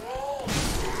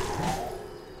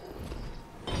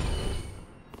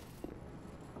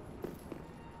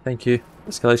 Thank you,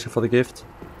 Escalation, for the gift.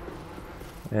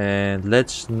 And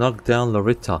let's knock down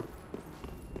Loretta.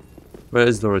 Where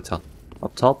is Loretta?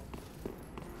 Up top?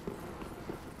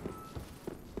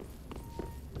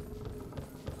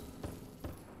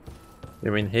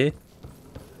 You mean here?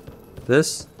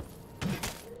 This?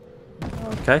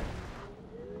 Okay.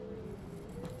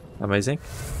 Amazing.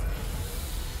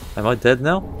 Am I dead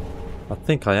now? I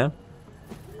think I am.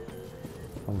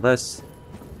 Unless...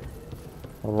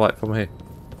 Alright, from here.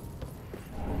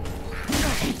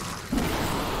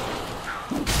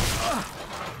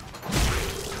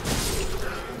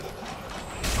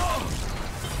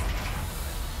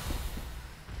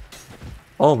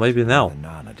 Oh, maybe now.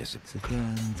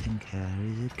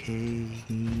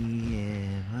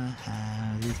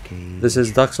 This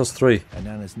is Dark Souls 3.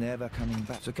 Nana's never coming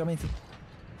back. So come into.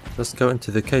 Let's go into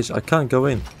the cage. I can't go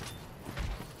in.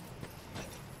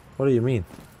 What do you mean?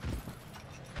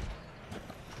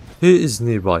 Who is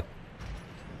nearby?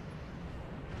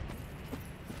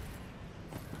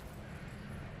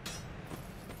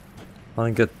 I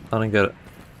don't get it.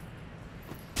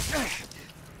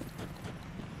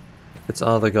 It's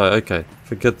other guy. Okay,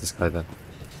 forget this guy then.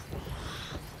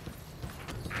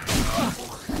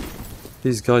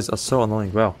 These guys are so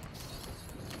annoying. Wow.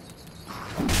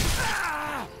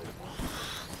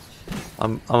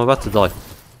 I'm about to die.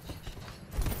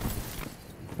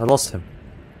 I lost him.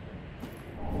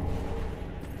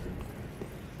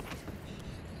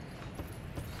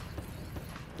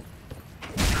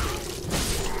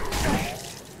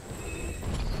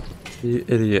 You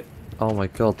idiot. Oh my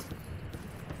god.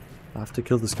 I have to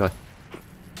kill this guy.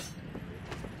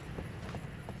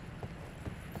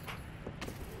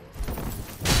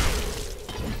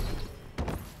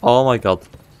 Oh my god.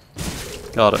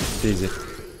 Got it. Easy.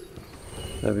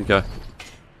 There we go.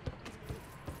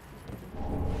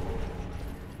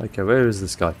 Okay, where is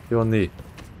this guy? You're on knee.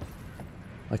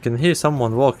 I can hear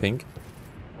someone walking.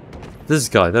 This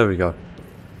guy, there we go.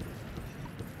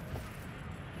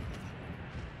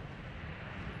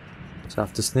 So I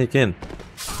have to sneak in.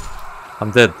 I'm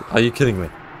dead. Are you kidding me?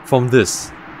 From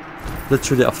this.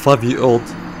 Literally a 5-year-old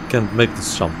can make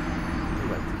this jump.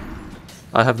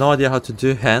 I have no idea how to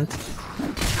do hand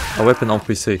a weapon on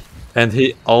PC. And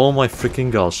he... Oh my freaking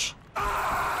gosh.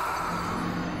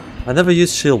 I never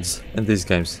use shields in these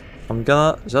games. I'm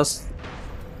gonna just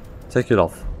take it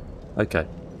off. Okay.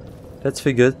 Let's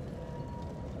figure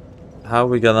How are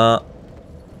we gonna...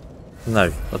 No,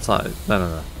 that's not it. No, no,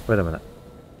 no. Wait a minute.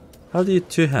 How do you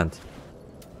two-hand?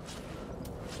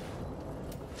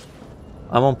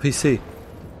 I'm on PC.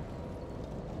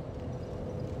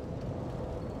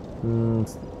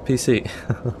 PC.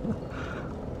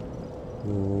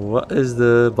 What is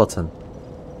the button?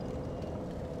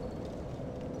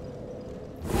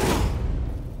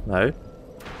 No.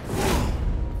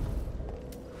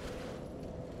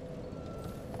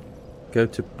 Go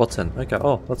to button. Okay,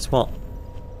 oh, that's smart.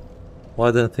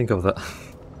 Why didn't I think of that?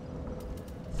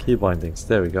 Key bindings,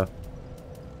 there we go.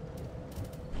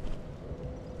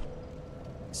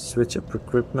 Switch up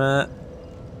equipment.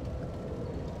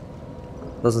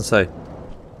 Doesn't say.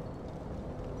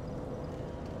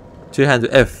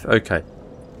 Two-handed F, okay.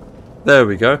 There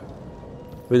we go.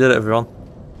 We did it, everyone.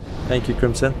 Thank you,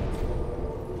 Crimson.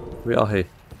 We are here.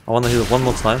 I want to heal one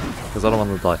more time, because I don't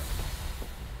want to die.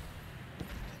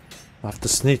 I have to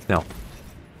sneak now.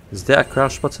 Is there a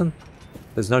crouch button?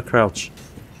 There's no crouch.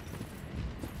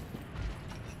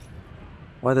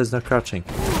 Why there's no crouching?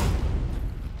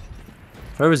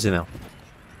 Where is he now?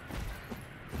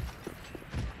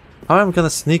 How am I gonna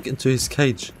sneak into his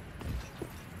cage?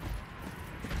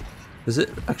 Is it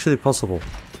actually possible?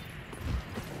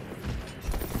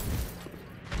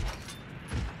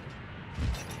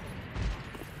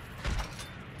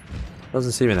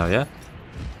 Doesn't see me now, yeah?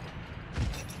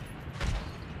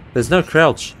 There's no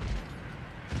crouch.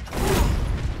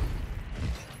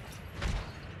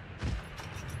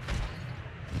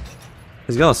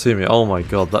 He's gonna see me. Oh my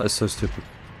god, that is so stupid.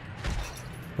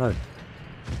 No.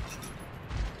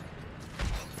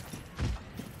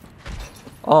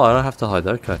 Oh, I don't have to hide.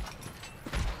 Okay.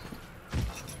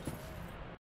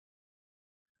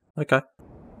 Okay.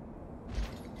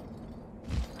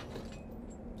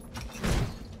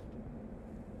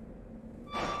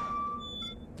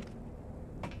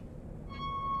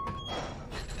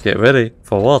 Get ready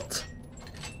for what?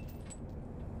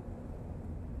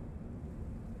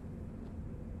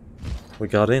 We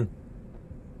got in.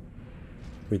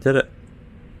 We did it.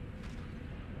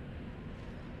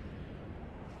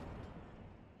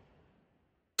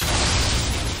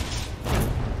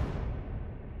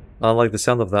 I like the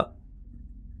sound of that.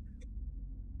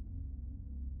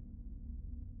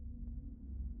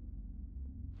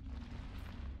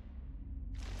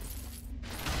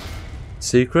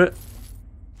 Secret?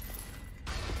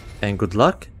 And good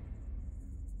luck?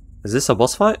 Is this a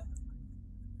boss fight?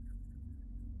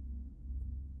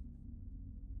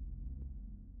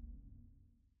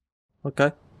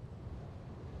 Okay.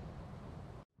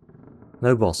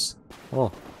 No boss.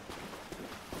 Oh.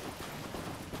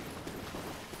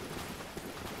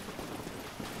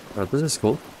 Oh, this is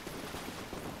cool.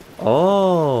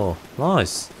 Oh,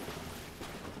 nice.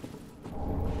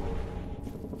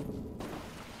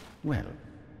 Well,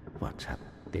 what's up?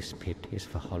 This pit is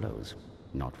for hollows,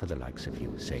 not for the likes of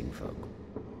you sane folk.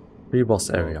 Pre-boss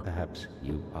Or area. perhaps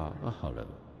you are a hollow,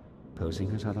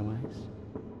 posing as otherwise?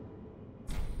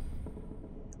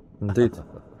 Indeed.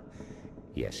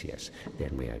 Yes, yes,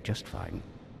 then we are just fine.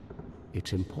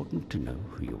 It's important to know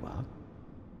who you are,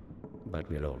 but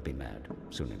we'll all be mad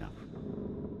soon enough.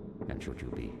 And should you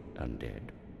be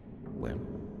undead, well,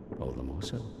 all the more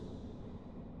so.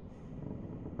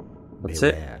 That's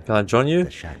Beware. it. Can I join you?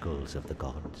 The shackles of the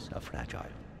gods are fragile.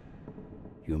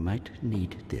 You might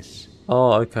need this.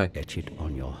 Oh, okay. Etch it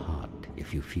on your heart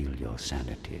if you feel your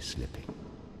sanity slipping.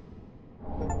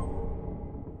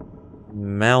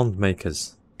 Mound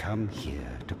makers. Come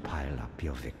here to pile up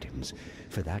your victims,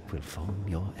 for that will form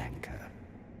your anchor.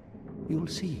 You'll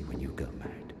see when you go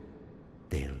mad.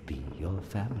 They'll be your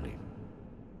family.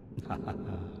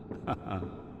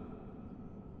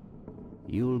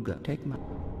 You'll go take my...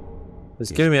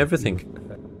 He's giving me everything.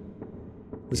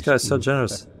 This guy is so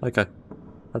generous. Okay.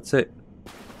 That's it.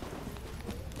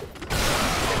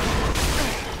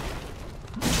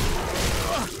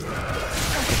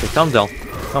 Okay, calm down.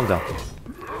 Calm down.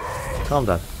 Calm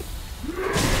down.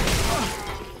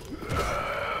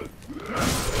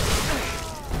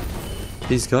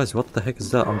 These guys, what the heck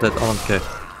is that? I'm dead. I don't care.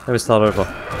 Let me start over.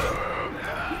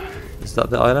 Is that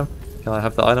the item? Can I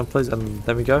have the item, please? And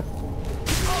then we go.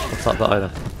 What's not the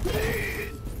item?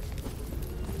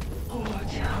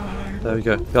 There we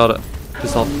go. Got it.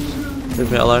 Piss off.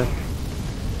 Leave me alone.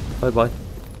 Bye bye.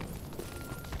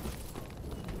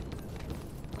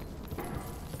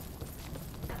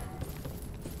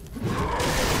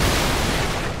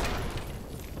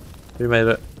 We made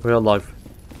it. We're alive.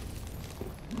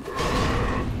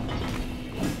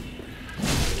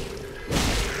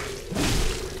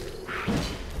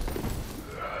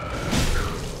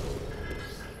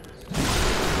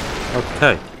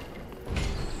 Okay.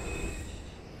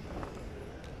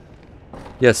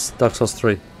 Yes, Dark Souls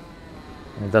 3.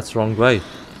 And that's the wrong way.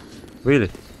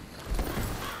 Really?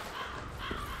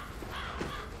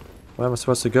 Where am I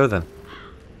supposed to go then?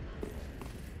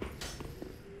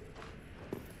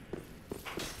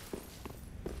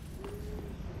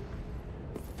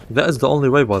 That is the only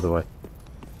way, by the way.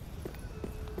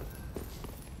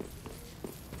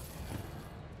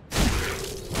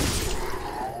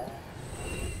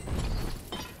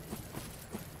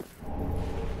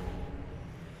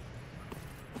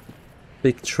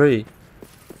 Big tree.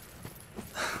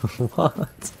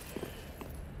 What?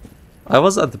 I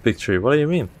was at the big tree. What do you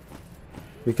mean?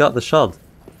 We got the shard.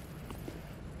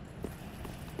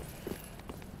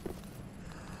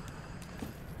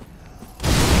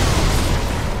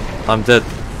 I'm dead.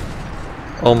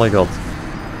 Oh my god.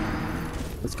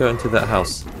 Let's go into that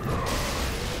house.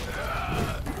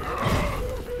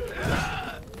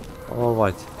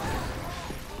 Alright.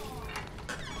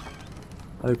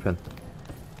 Open.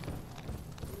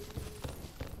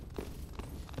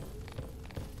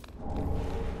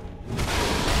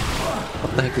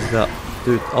 What the heck is that?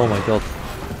 Dude, oh my god.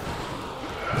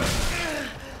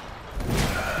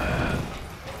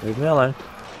 Leave me alone.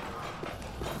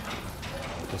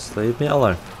 Just leave me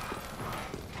alone.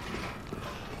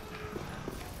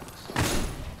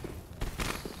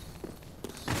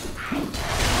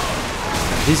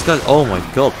 These guys, oh my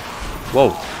god. Whoa.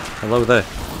 Hello there.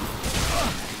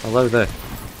 Hello there.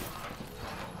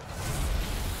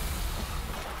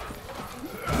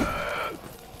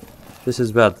 This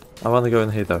is bad. I want to go in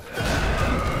here though.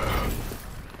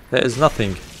 There is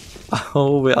nothing.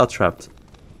 Oh, we are trapped.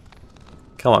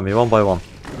 Come at me, one by one.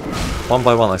 One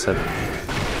by one, I said.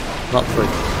 Not three.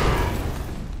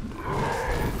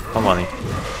 Come on.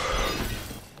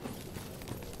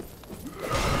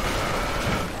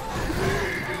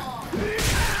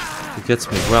 He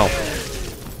gets me well.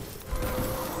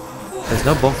 There's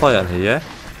no bonfire in here, yeah?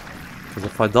 Because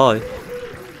if I die,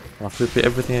 I'll have to repeat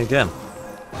everything again.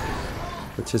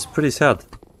 Which is pretty sad.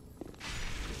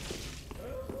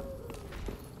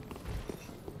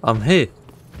 I'm here.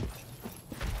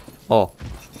 Oh.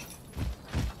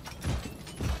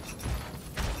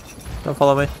 Don't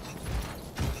follow me.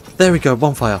 There we go,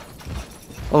 bonfire.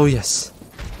 Oh yes.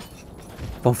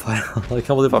 Bonfire. I can't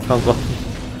believe I found one.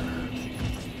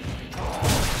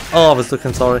 Oh, I was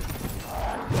looking, sorry.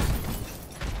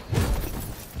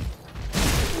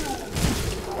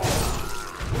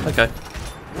 Okay.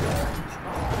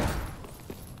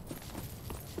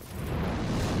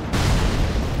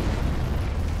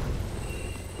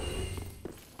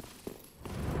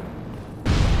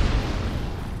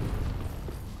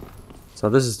 So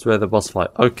this is where the boss fight.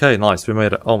 Okay, nice, we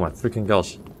made it. Oh my freaking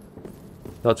gosh.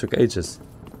 That took ages.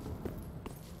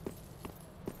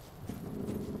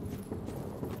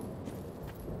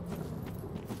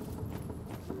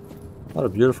 What a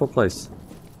beautiful place.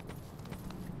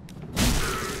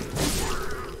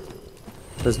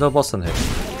 There's no boss in here.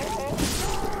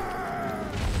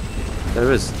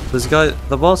 There is. This guy,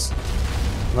 the boss?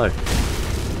 No.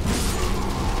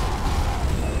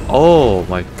 Oh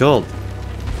my god.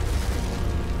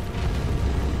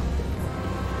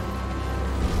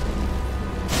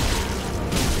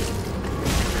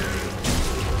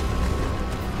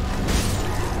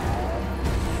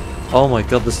 Oh my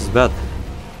god, this is bad.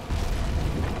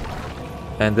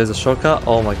 And there's a shortcut.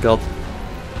 Oh my god.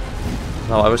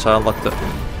 No, I wish I unlocked it. I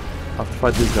have to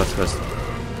fight these guys first.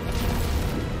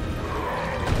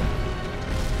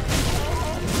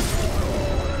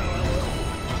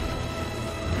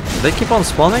 They keep on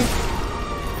spawning?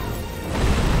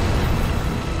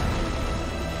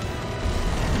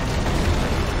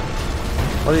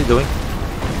 What are you doing?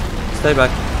 Stay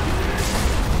back.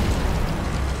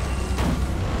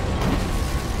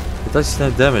 It does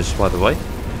no damage, by the way.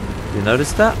 You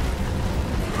noticed that?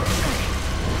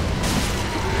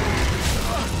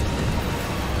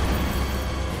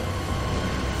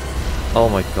 Oh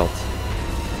my god.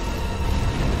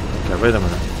 Okay, wait a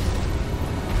minute.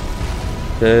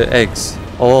 The eggs.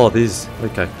 Oh, these.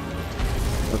 Okay.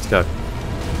 Let's go.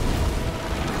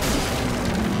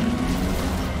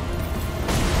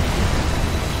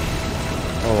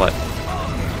 Alright.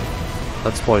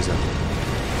 That's poison.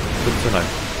 Good to know.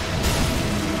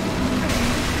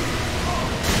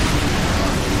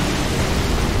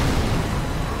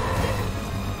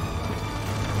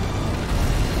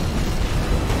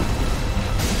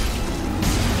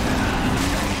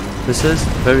 This is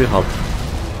very hard.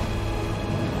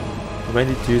 I may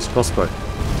need to use crossbow.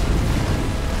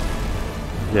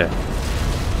 Yeah.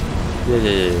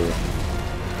 Yeah.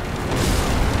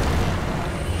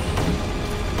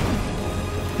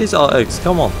 These are eggs,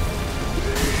 come on.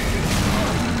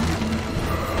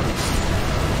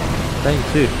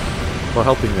 Thank you for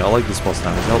helping me. I like this boss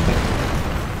now. He's helping.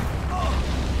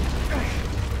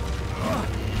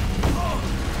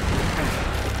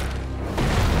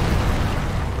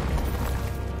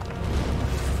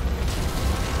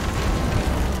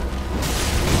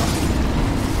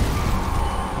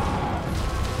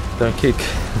 Don't kick.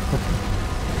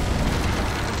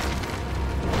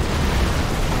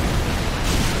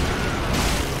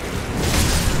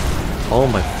 Oh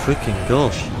my freaking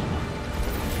gosh.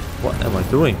 What am I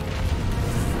doing?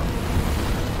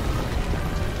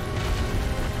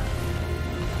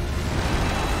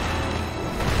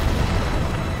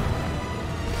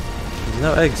 There's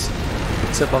no eggs,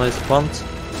 except on his front.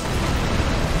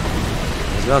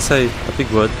 I was gonna say a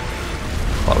big word,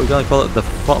 but we're gonna call it the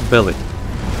front belly.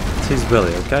 It's his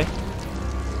belly, okay?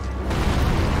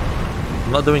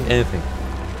 I'm not doing anything.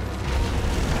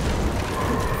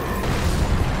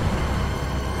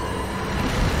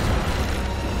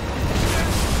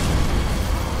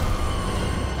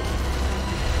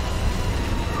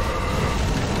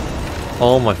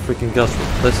 Oh my freaking gosh,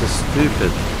 this is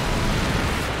stupid.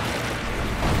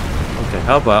 Okay,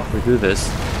 how about we do this?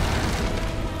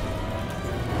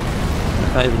 I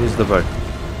can't even use the bow.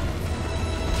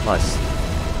 Nice.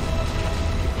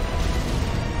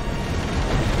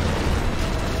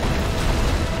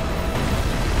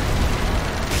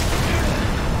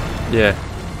 Yeah.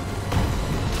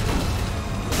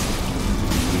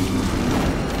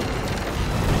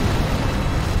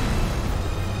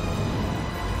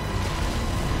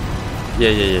 Yeah.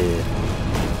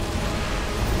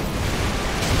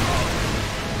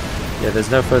 Yeah,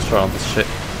 there's no first try on this shit.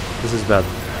 This is bad.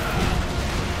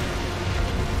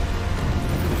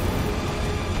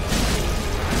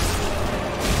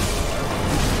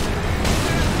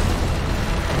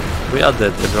 We are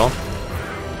dead, everyone.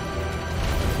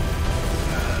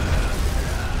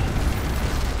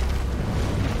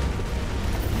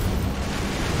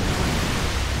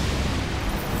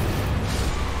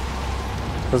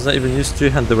 Doesn't even use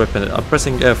two-handed weapon. I'm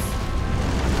pressing F.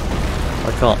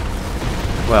 I can't.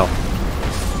 Wow.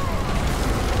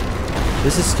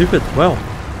 This is stupid. Wow.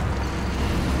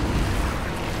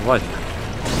 Right.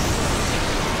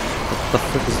 What the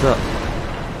frick is that?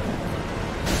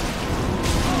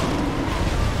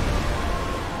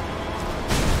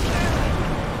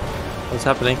 What's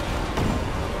happening?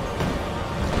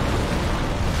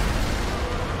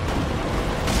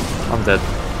 I'm dead.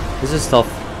 This is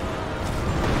tough.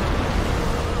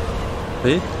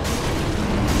 Hey?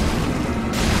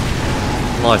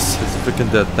 Nice, it's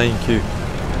freaking dead, thank you.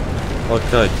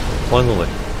 Okay, finally.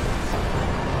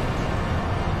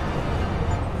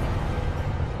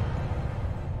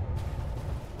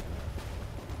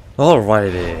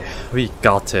 Alrighty, we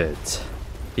got it.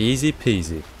 Easy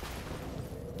peasy.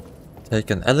 Take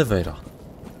an elevator.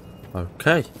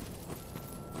 Okay.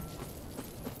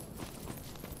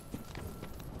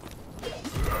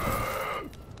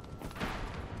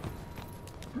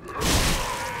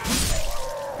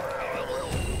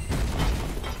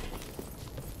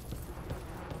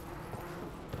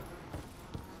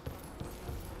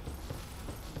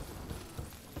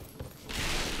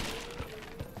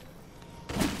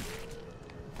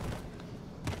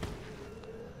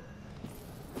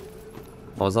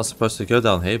 I was not supposed to go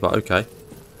down here, but okay.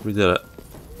 We did it.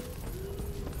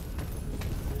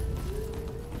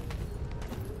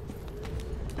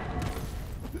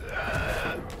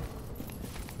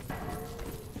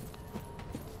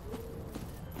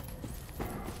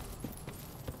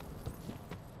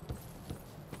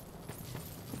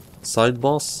 Side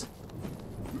boss?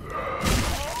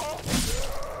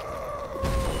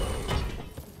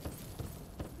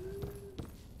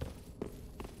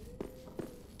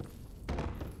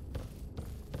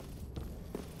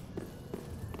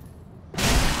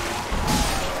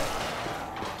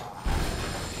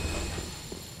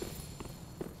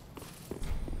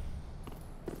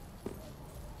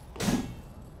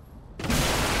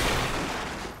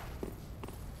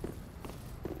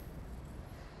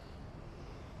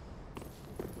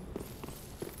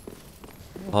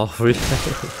 Oh, really? I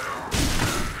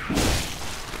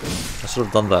should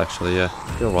have done that actually, yeah.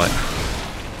 You're right.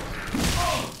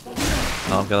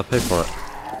 Now I'm gonna pay for it.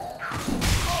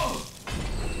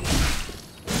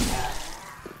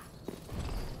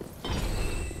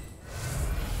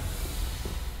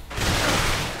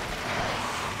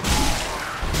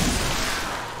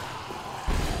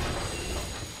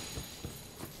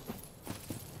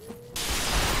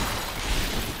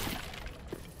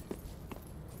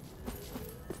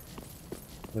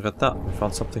 Look at that, we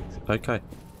found something. Okay.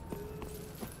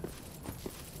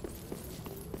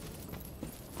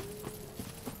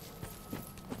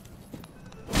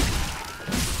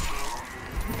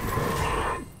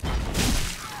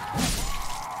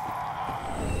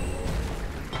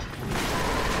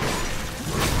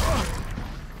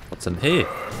 What's in here?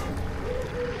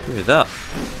 Give me that.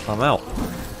 I'm out.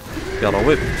 Got a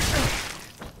whip.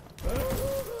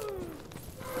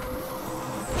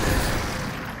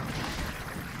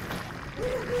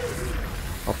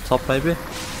 Up top maybe?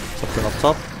 Something up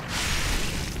top?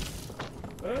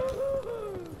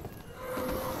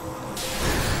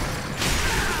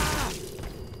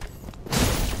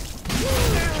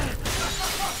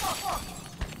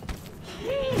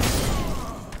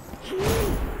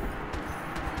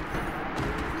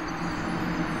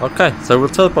 Okay, so we'll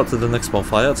teleport to the next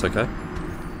bonfire, it's okay. It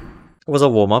was a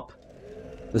warm-up.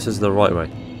 This is the right way.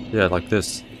 Yeah, like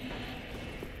this.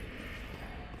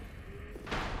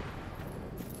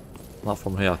 Not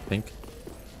from here, I think.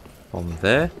 From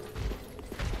there.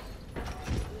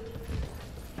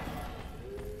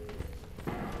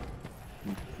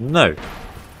 No.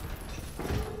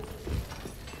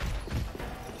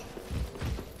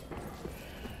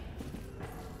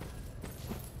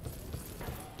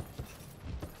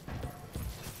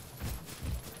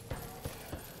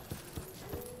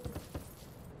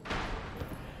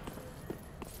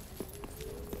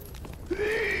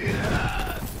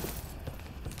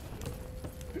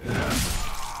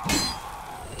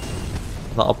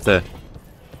 Not up there.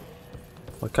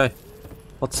 Okay.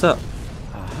 What's that?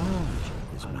 Aha,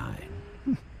 is mine.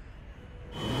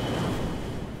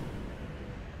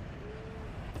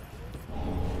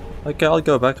 Okay, I'll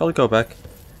go back, I'll go back.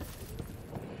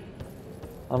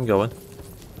 I'm going.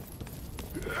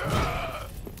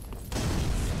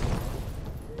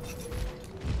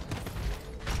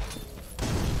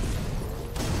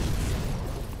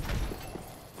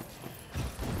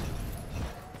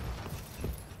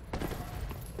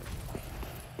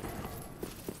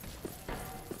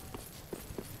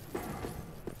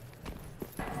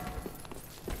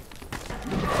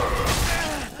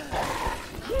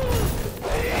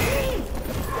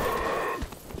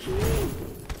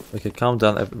 Okay, calm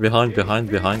down. Behind,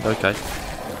 okay.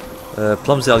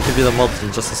 Plumsy, I'll give you the mod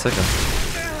in just a second.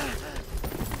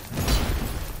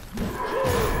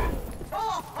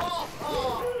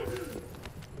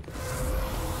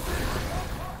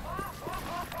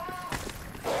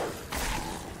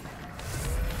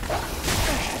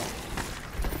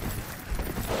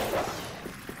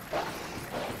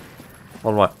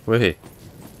 Alright, we're here.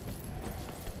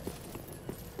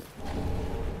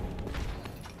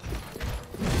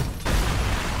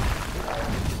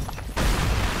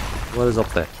 What is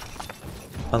up there?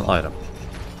 An item.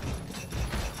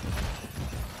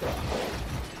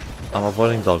 I'm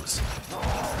avoiding dogs.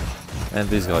 And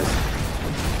these guys.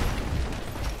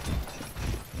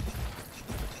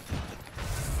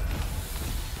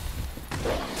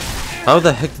 How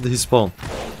the heck did he spawn?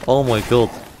 Oh my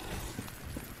god.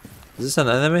 Is this an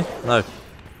enemy? No.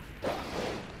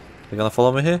 They're gonna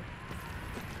follow me here?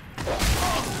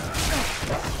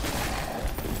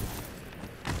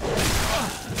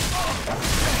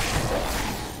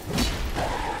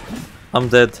 I'm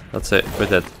dead. That's it. We're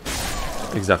dead.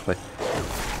 Exactly.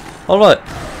 Alright.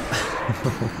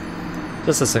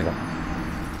 Just a second.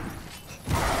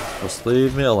 Just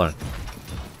leave me alone.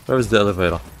 Where is the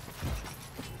elevator?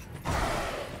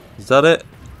 Is that it?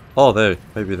 Oh, there.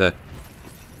 Maybe there.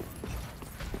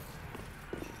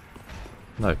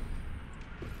 No.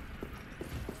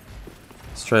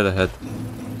 Straight ahead.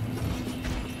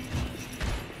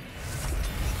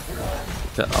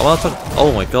 Okay, I wanna talk.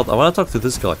 Oh my god, I wanna talk to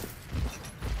this guy.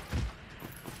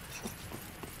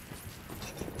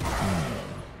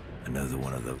 Another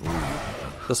one of the.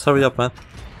 Just hurry up, man.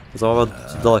 Because I'm about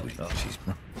to die.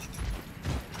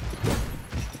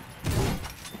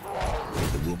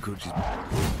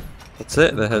 That's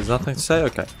it? There has nothing to say?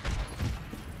 Okay.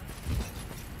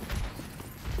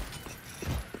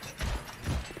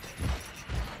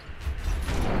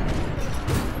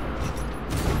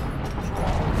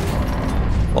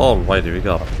 Alrighty, we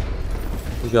got him.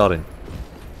 We got him.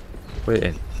 We're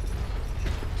in.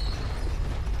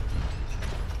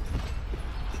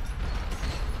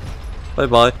 Bye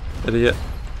bye, idiot.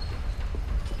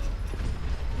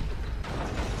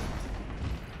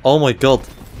 Oh my god.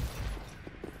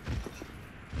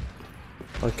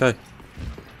 Okay.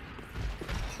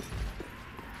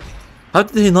 How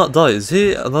did he not die? Is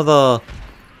he another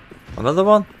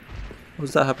one? What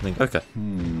is that happening? Okay.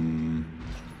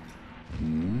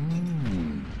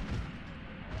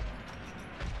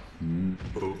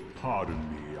 Oh, pardon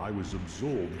me, I was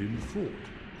absorbed in thought.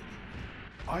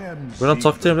 I am. We don't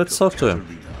talk to him, let's talk to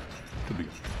him.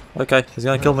 Okay, he's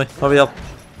gonna kill me. Hurry up.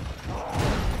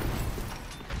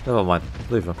 Never mind,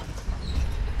 leave him.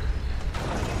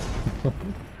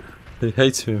 He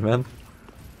hates me, man.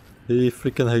 He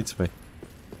freaking hates me.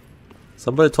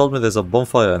 Somebody told me there's a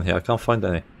bonfire in here. I can't find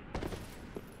any.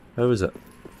 Where is it?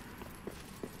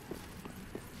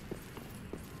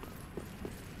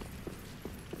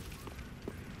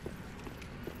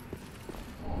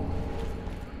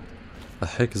 The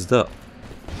heck is that?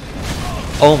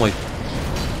 Oh my...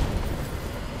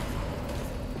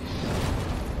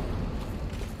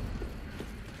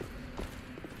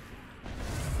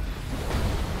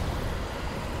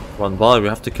 Run by, we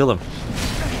have to kill him.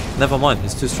 Never mind,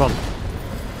 he's too strong.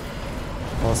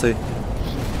 I'll see.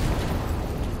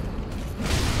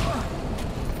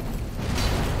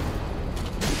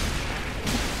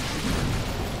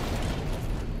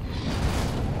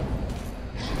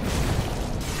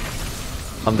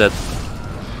 I'm dead.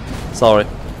 Sorry.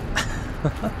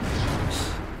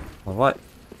 Alright.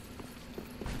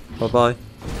 Bye bye.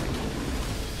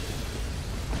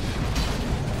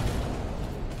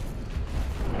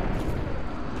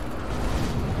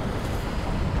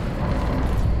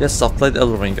 Yes, I've played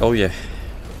Elden Ring. Oh yeah.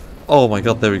 Oh my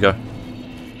god, there we go.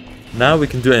 Now we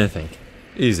can do anything.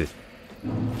 Easy.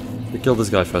 We kill this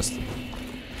guy first.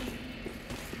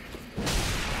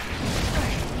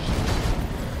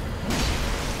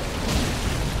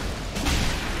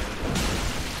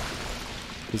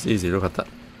 It's easy, look at that.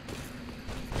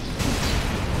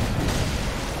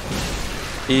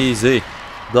 Easy.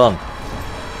 Done.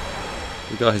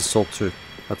 We got his sword too.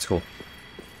 That's cool.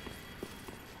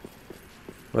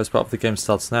 Where's part of the game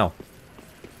starts now?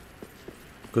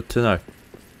 Good to know.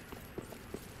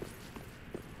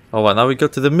 Alright, now we go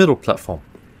to the middle platform.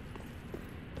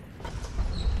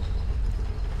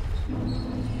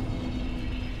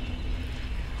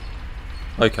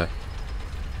 Okay.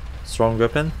 Strong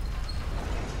weapon.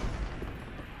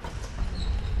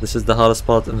 This is the hardest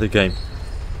part in the game.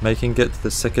 Making it to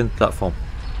the second platform.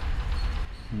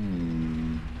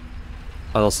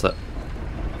 I lost it.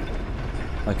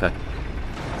 Okay.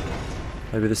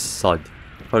 Maybe this side.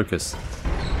 Focus.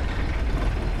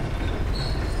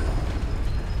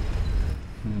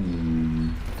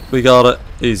 We got it.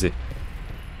 Easy.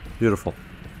 Beautiful.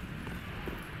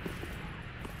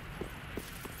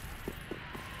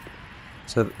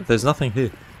 So there's nothing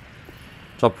here.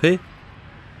 Drop here.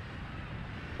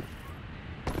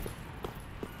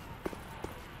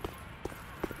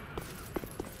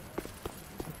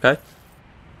 Okay.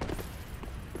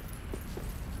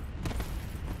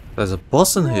 There's a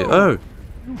boss in here. Oh.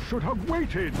 You should have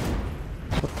waited.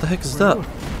 What the heck is that?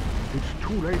 It's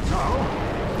too late now.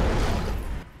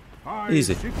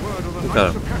 Easy. Look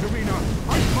at him.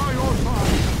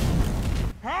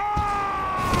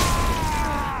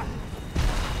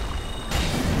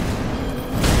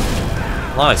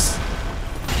 Nice.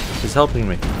 He's helping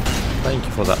me. Thank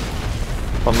you for that.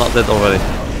 I'm not dead already.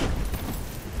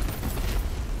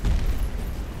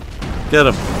 Get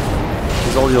him.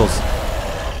 He's all yours.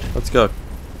 Let's go.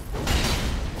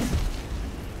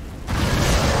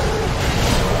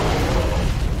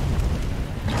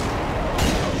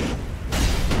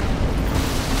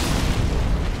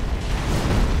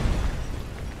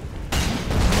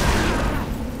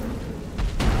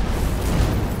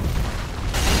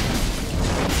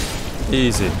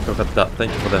 Easy. Look at that.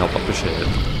 Thank you for the help. I appreciate it.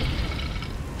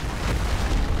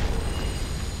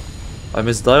 I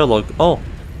missed dialogue. Oh,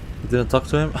 you didn't talk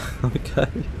to him? Okay.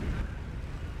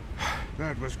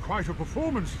 That was quite a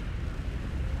performance.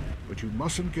 But you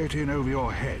mustn't get in over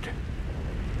your head.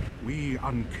 We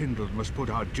Unkindled must put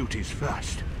our duties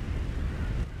first.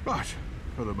 But,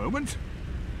 for the moment,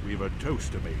 we've a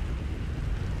toast to make.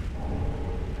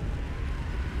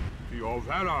 To your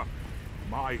valor,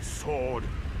 my sword,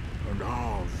 and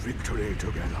our victory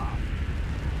together.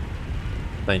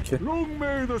 Thank you. Long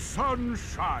may the sun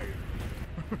shine.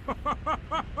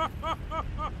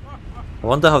 I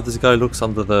wonder how this guy looks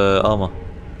under the armor.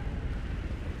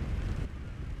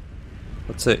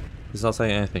 That's it. He's not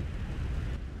saying anything.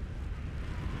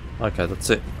 Okay, that's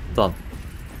it. Done.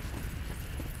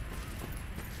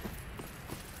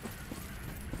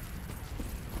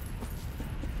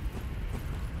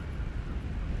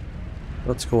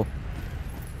 That's cool.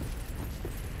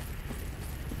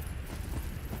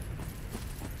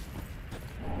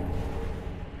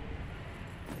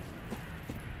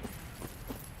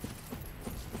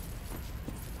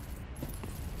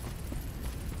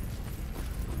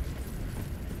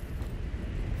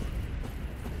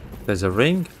 There's a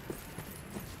ring.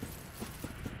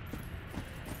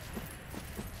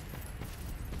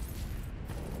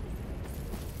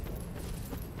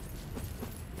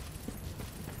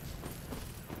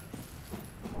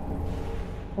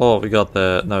 Oh, we got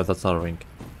the... No, that's not a ring.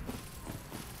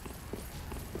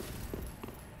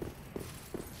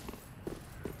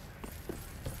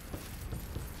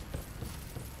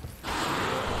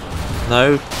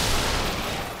 No.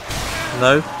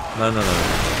 No. No, no, no.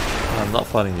 I'm not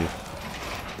fighting you.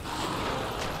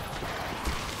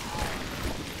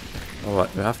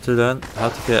 Alright, we have to learn how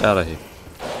to get out of here.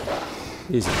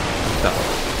 Easy. Like that.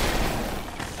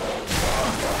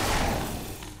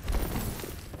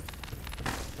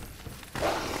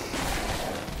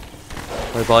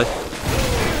 Bye bye.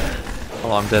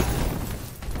 Oh, I'm dead.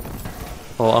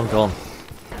 Oh, I'm gone.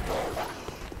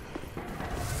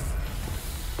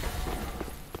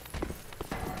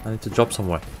 I need to drop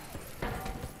somewhere.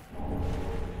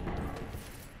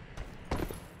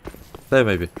 There,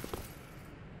 maybe.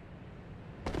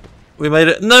 We made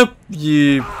it. Nope!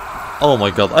 You... Oh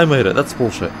my god, I made it. That's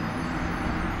bullshit.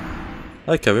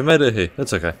 Okay, we made it here.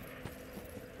 It's okay.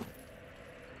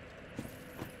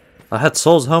 I had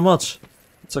souls. How much?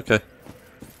 It's okay.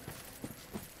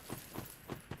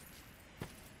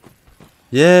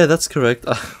 Yeah, that's correct.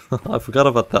 I forgot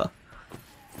about that.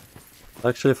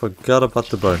 Actually, I forgot about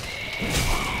the bone.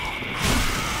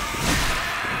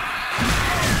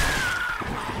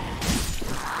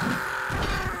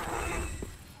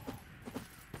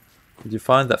 Did you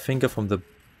find that finger from the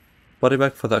body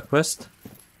bag for that quest?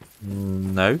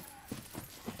 No.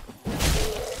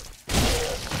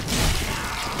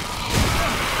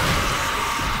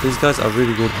 These guys are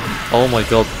really good. Oh my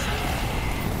god.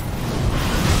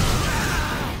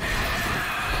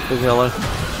 Leave me alone.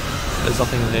 There's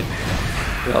nothing in here.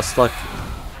 We are stuck.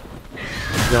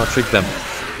 We're gonna trick them.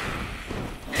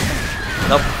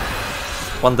 Nope.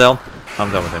 One down.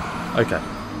 I'm done with him. Okay.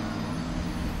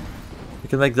 You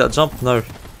can make that jump? No.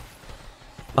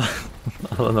 I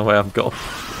don't know where I'm going.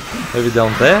 Maybe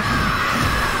down there?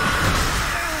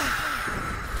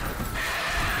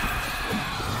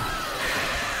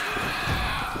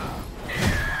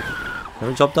 Can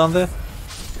we jump down there?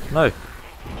 No.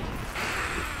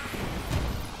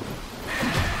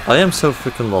 I am so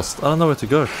freaking lost. I don't know where to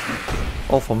go.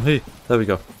 Oh, from here. There we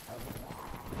go.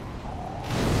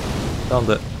 Found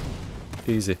it.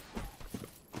 Easy.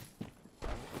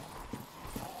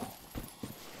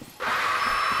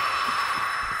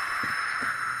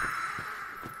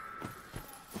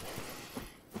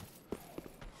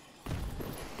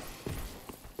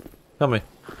 Come here.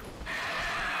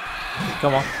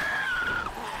 Come on.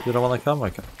 You don't want to come?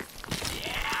 Okay.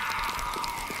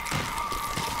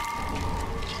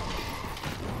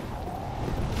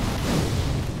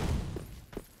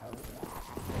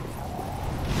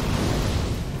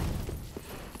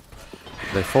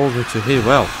 They followed me to here.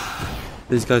 Wow.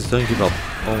 These guys don't give up.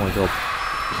 Oh my god.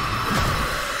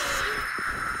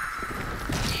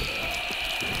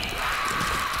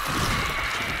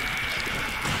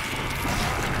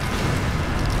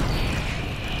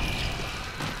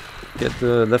 Get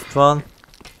the left one.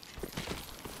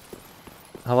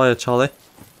 How are you, Charlie?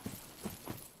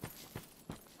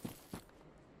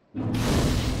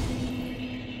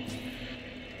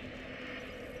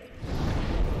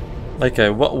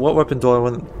 Okay, what weapon do I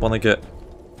want to get?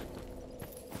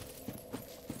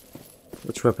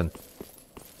 Which weapon?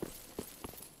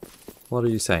 What are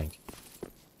you saying?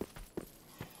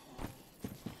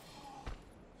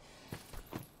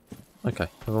 Okay,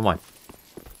 never mind.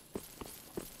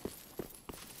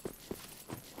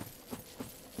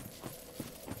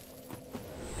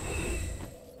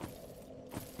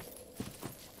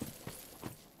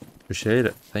 Appreciate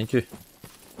it. Thank you.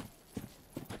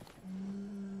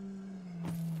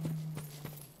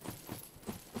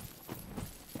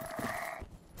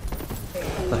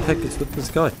 The heck is with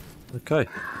this guy? Okay.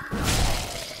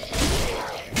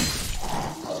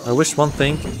 I wish one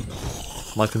thing,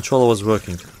 my controller was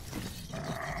working.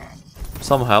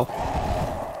 Somehow,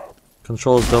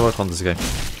 controllers don't work on this game.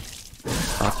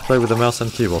 I have to play with the mouse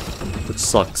and keyboard, which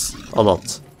sucks a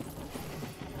lot.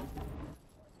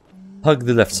 Hug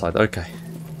the left side, okay.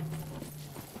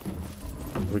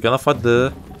 We're gonna fight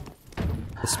the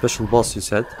special boss, you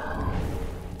said.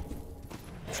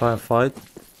 Try and fight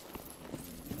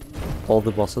all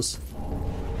the bosses.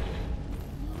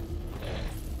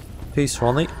 Peace,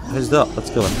 Ronnie. Who's that? Let's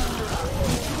kill him.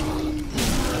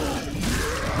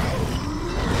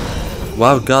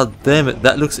 Wow, god damn it.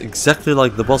 That looks exactly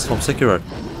like the boss from Sekiro.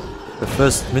 The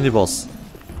first mini-boss.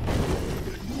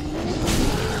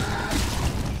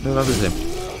 Who remembers him?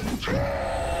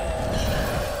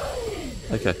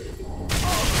 Okay.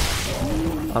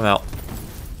 I'm out.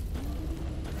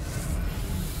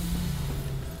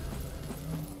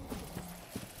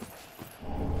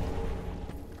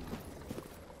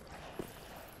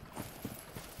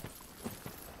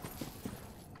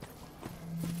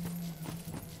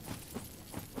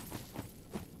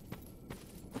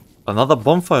 Another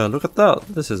bonfire, look at that.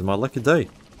 This is my lucky day.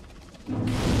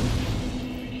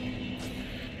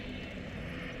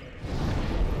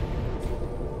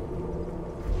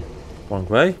 Wrong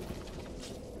way.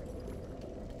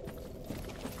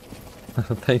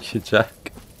 Thank you,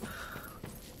 Jack.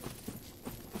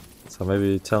 So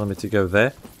maybe you're telling me to go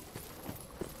there?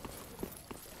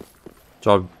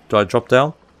 Do I drop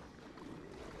down?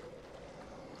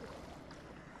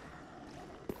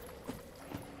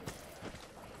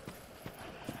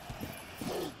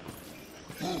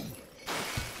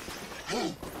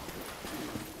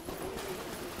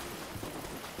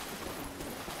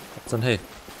 What's in here?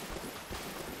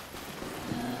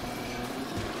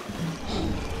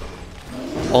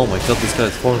 Oh my god, this guy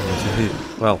is falling into here.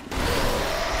 Wow.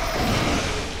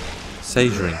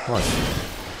 Sage ring, nice.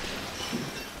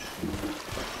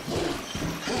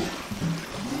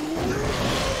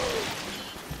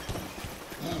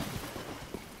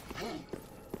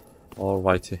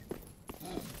 Alrighty.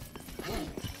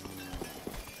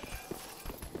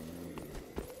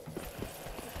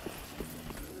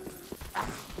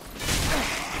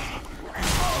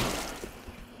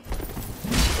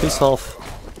 Peace off.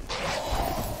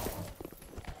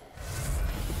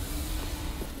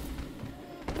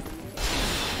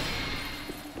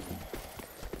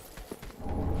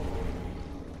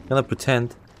 I'm gonna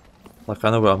pretend like I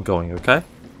know where I'm going, okay?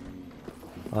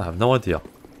 I have no idea.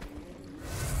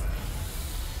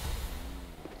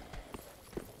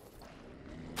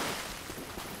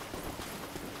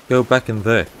 Go back in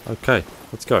there. Okay,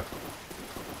 let's go.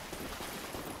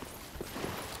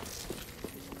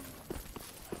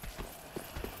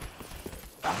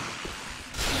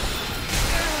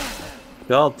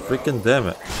 God freaking damn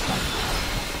it.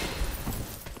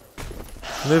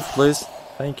 Move please.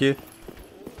 Thank you.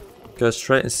 Go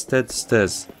straight instead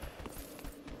stairs.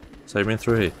 So you mean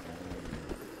through here?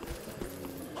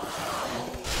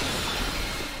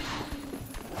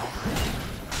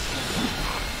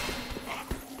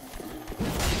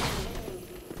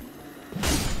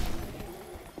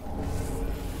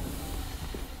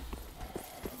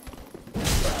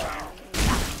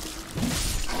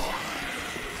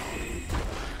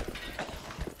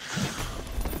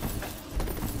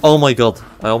 Oh my god,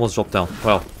 I almost dropped down.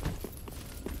 Wow.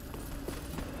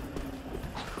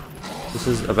 This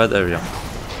is a bad area.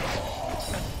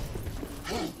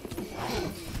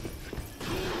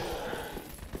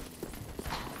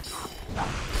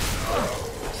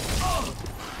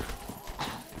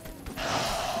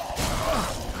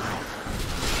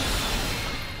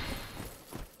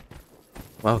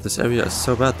 Wow, this area is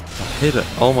so bad. I hate it.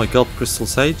 Oh my god, Crystal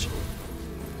Sage?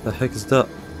 The heck is that?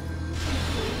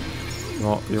 You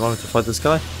want me to fight this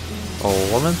guy? Or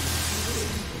woman?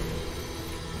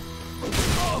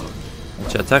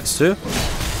 And she attacks too?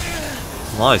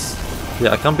 Nice.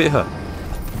 Yeah, I can't beat her.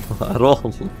 At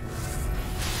all.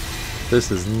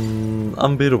 This is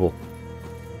unbeatable.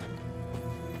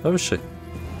 Where is she?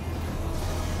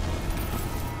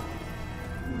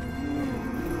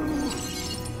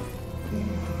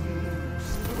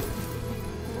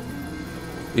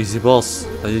 Easy boss.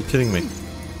 Are you kidding me?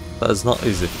 That is not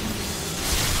easy.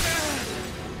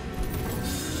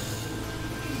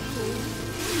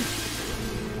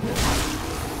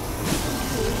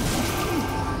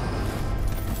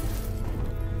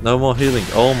 No more healing.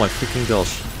 Oh my freaking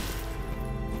gosh.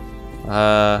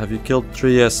 Have you killed the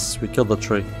tree? Yes, we killed the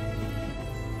tree.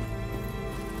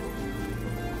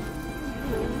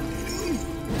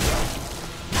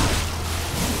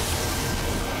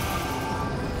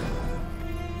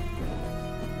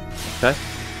 Okay.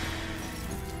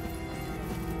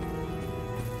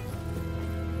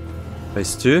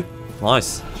 Phase 2?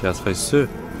 Nice. She has phase 2.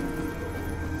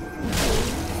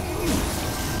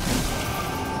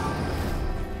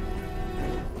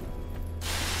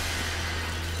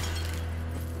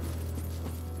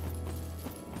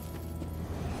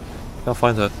 Can't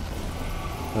find her.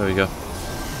 There we go.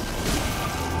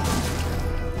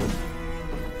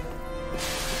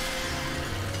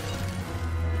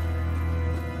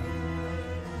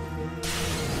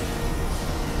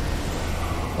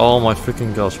 Oh my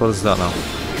freaking gosh, what is that now?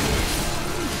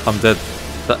 I'm dead.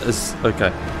 That is...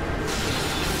 okay.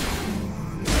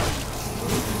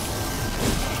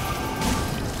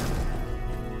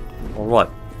 Alright,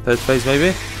 third phase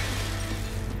maybe?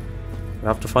 We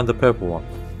have to find the purple one.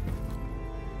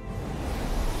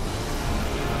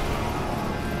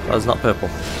 That is not purple.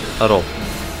 At all.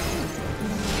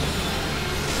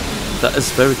 That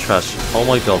is very trash. Oh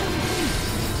my god.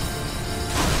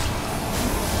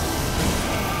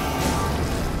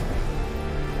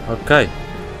 Okay.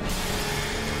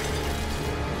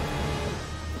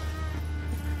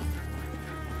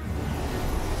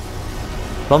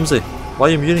 Clumsy, why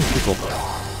are you muting people?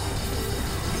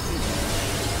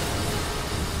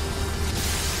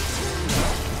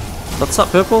 That's not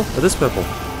purple? It is purple.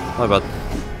 My bad.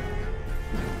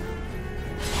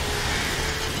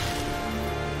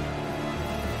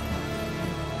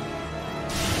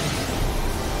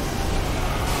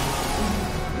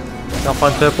 Can't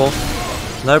find purple.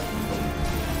 Nope.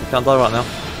 I can't die right now.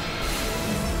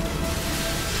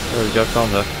 There we go,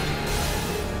 found her.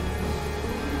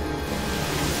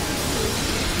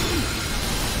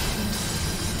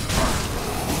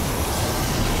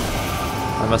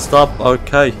 I messed up,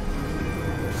 okay.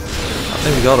 I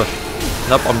think we got it.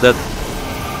 Nope, I'm dead.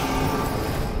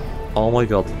 Oh my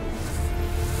god.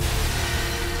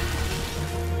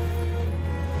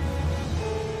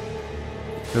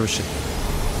 Where is she?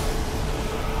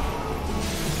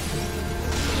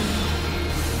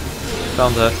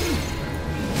 Found her.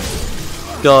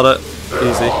 Got it.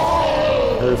 Easy.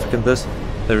 Very freaking this.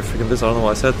 Very freaking this, I don't know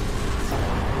what I said.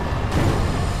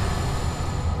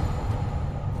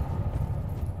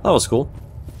 That was cool.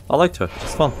 I liked her.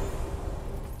 It's fun.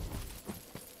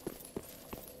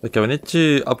 Okay, we need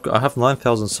to upgrade. I have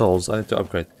 9,000 souls. I need to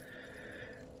upgrade.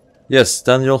 Yes,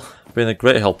 Daniel, been a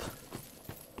great help.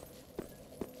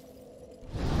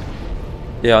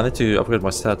 Yeah, I need to upgrade my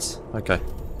stats. Okay.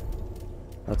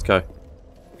 Let's go.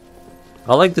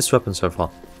 I like this weapon so far.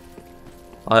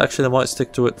 I actually might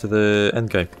stick to it to the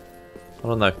end game. I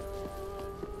don't know.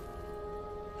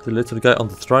 The little guy on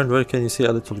the throne. Where can you see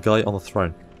a little guy on the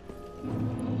throne?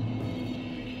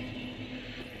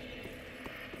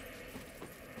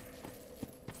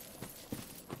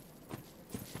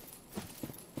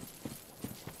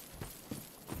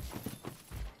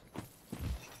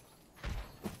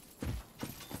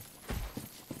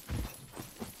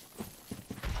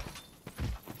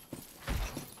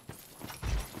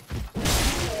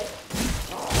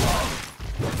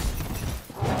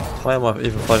 Why am I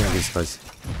even fighting these guys?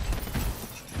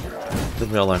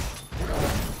 Leave me alone.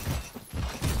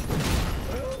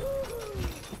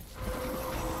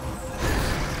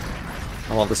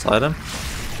 I want this item.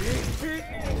 Thank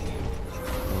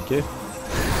you.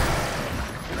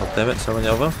 God damn it, so many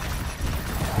of them.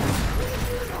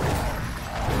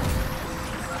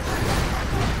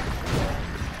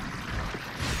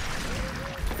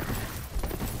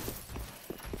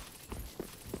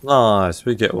 Nice,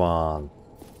 we get one.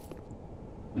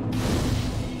 Do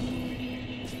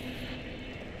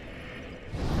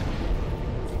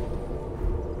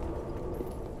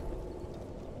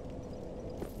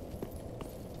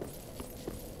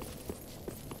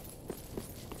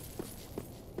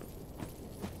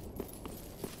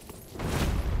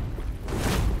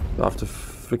I have to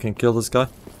freaking kill this guy?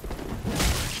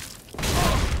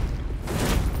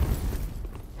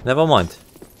 Never mind.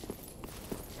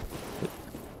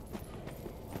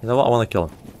 You know what? I want to kill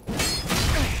him.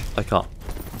 I can't.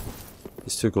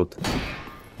 He's too good.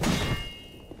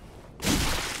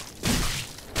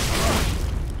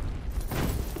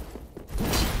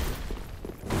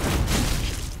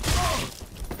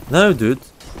 No, dude.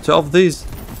 2 of these.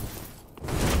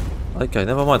 Okay,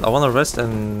 never mind. I want to rest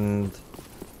and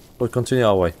we'll continue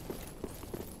our way.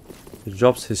 He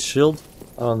drops his shield.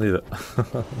 I don't need it.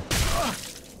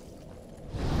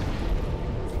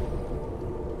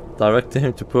 Direct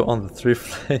him to put on the 3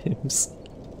 flames.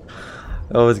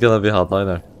 Oh, it's gonna be hard, I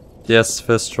know. Yes,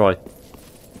 first try.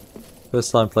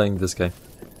 First time playing this game.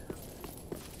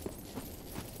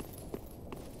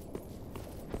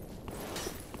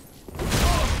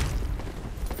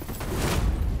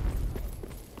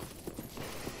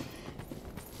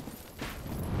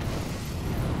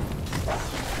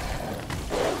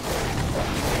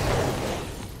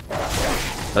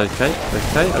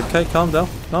 Okay, calm down,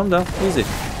 easy.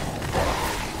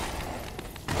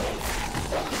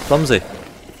 Clumsy,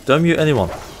 don't mute anyone.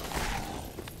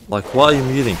 Like, why are you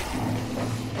muting?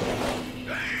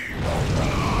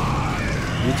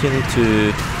 You two need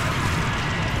to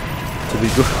be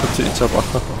good to each other.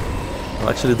 I'm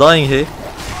actually dying here.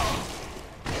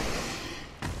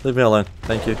 Leave me alone,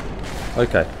 thank you.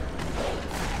 Okay.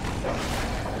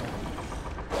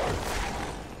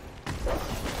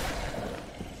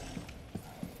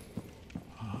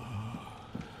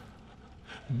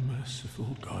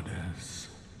 Merciful goddess,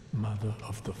 mother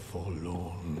of the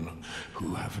forlorn,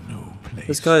 who have no place.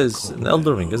 This guy is an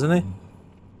Elden Ring, isn't he?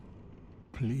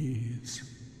 Please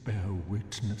bear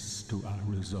witness to our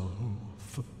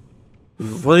resolve.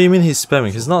 What do you mean he's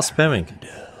spamming? He's not spamming.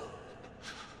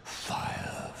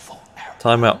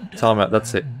 Time out,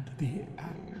 that's it.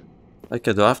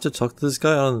 Okay, do I have to talk to this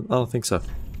guy? I don't think so.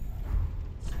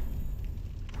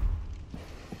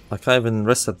 I can't even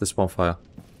rest at this bonfire.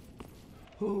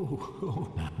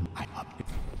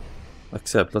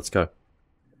 Accept, let's go.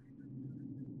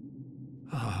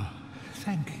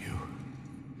 Thank you.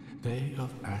 They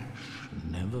of Ash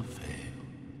never fail.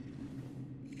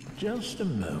 Just a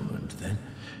moment, then.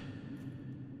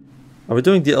 Are we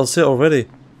doing DLC already?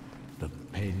 The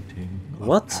painting of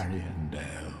What?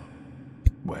 Ariandel.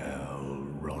 Well,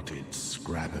 rotted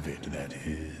scrap of it, that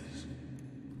is.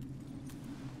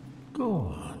 Go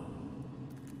on.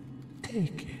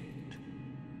 Take it.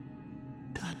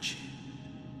 Touch it.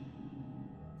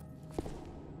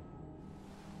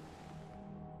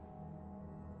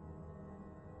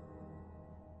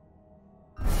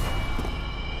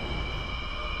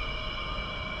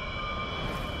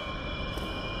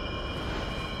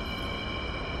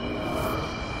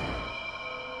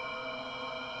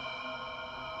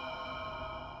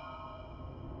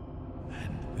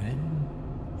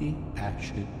 The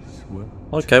ashes were...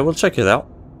 Okay, we'll check it out.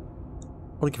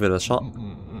 We'll give it a shot.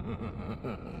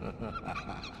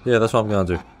 Yeah, that's what I'm gonna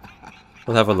do.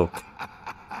 We'll have a look.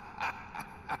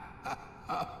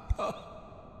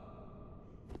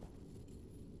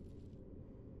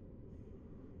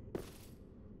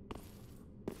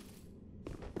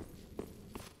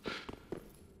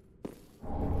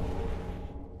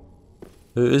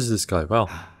 Who is this guy? Wow.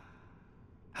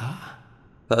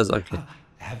 That is ugly.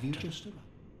 Have you just arrived?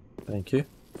 Thank you.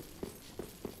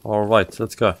 Alright,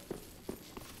 let's go.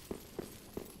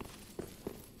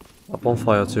 A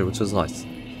bonfire too, which is nice.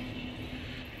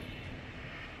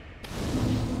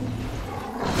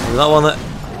 Is that one?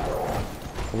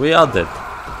 We are dead.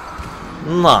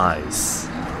 Nice.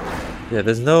 Yeah,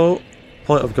 there's no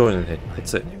point of going in here.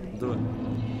 That's it. Do it.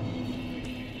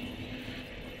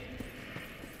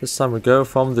 This time we go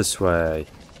from this way.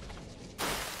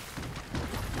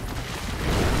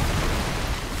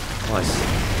 Nice.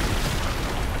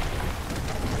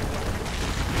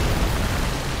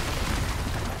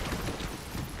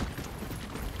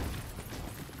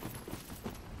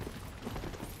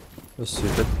 That's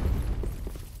stupid.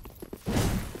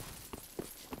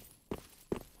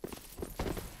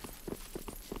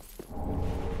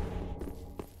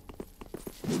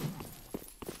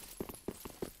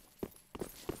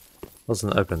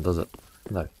 Doesn't open, does it?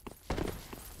 No.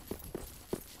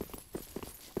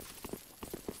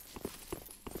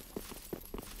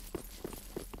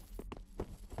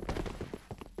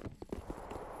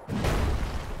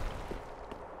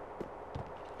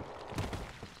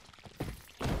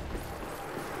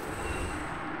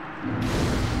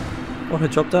 Oh, he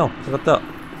dropped down. Look at that.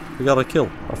 We got a kill.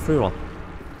 A free one.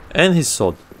 And his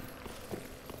sword.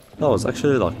 That was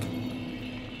actually luck.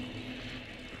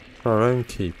 For our own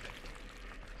keep.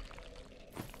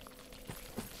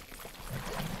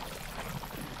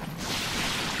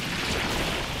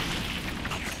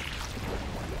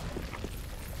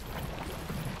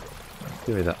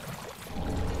 Give me that.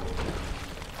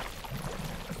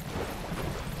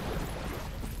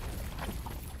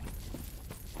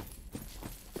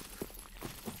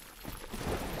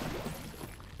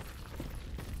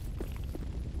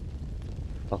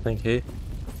 Nothing here.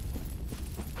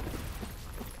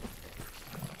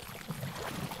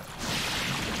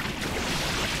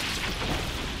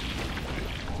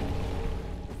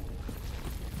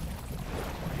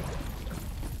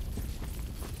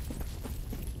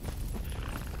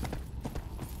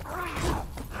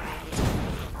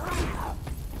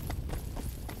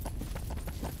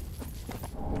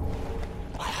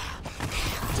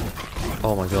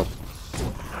 Oh my god.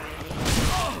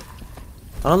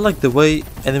 I don't like the way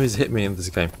enemies hit me in this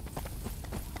game.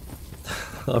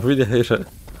 I really hate it.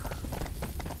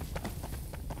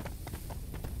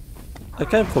 I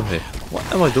came from here. What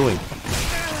am I doing?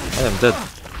 I am dead.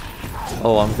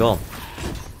 Oh, I'm gone.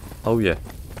 Oh yeah.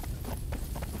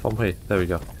 From here. There we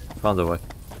go. Found a way.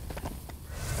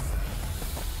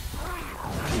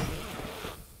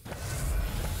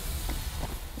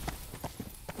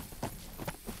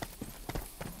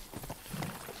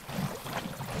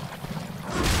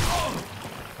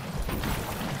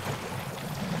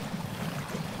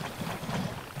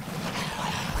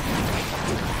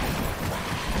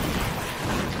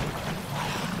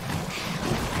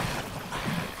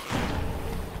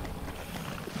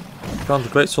 Found the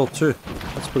great sword too.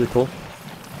 That's pretty cool.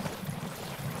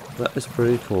 That is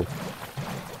pretty cool.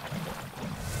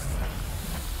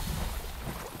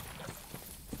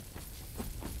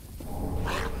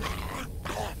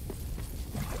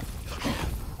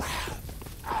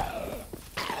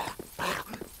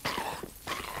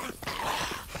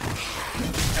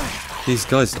 These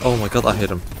guys, oh my god, I hate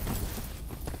them.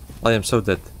 I am so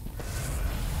dead.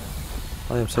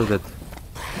 I am so dead.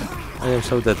 I am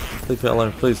so dead. Leave me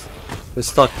alone, please. We're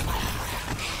stuck.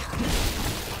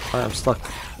 I am stuck.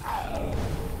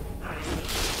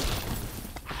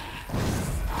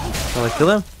 Can I kill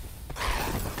him?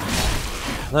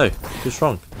 No, too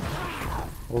strong.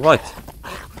 Alright.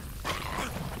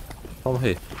 Come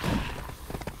here.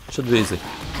 Should be easy.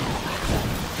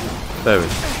 Very.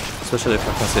 Especially if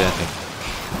I can't see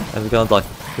anything. And we're gonna die.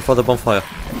 Before the bonfire.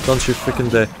 Don't you freaking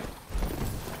dare.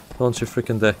 Don't you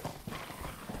freaking dare.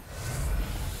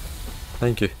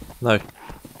 Thank you. No.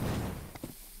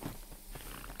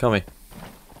 Come here.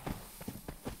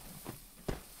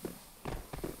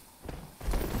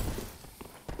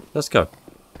 Let's go.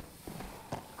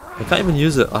 I can't even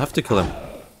use it. I have to kill him.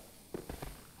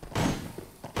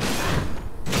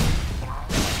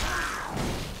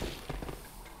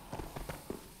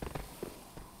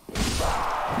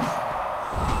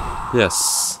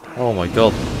 Yes. Oh my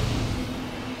god.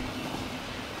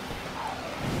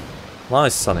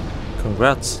 Nice, Sonny.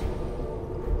 Congrats.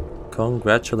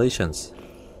 Congratulations.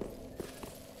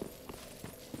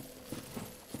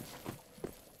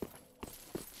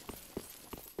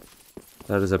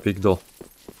 That is a big door.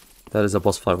 That is a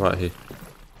boss fight right here.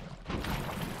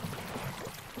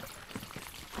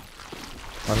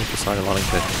 I need to sign a running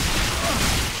kit.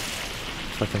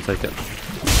 If I can take it.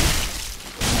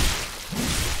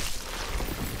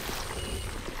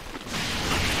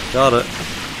 Got it.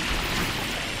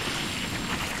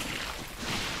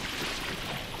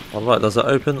 Alright, does it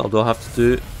open or do I have to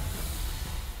do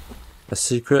a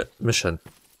secret mission?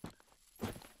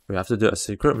 We have to do a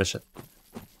secret mission.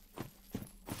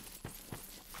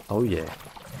 Oh yeah.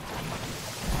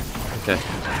 Okay.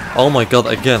 Oh my god,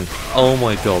 again. Oh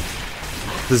my god.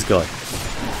 This guy.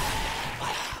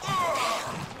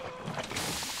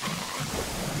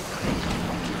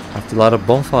 I have to light up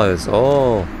bonfires.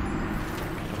 Oh.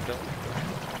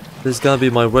 This is gonna be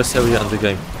my worst area in the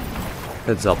game.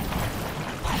 Heads up.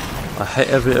 I hate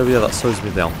every area that slows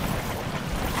me down.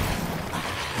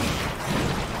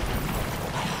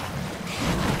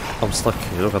 I'm stuck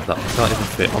here, look at that. I can't even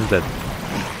fit, I'm dead.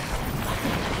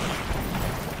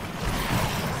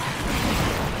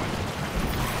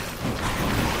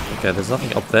 Okay, there's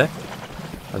nothing up there.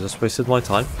 I just wasted my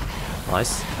time.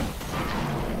 Nice.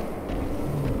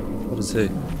 What is it?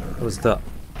 What is that?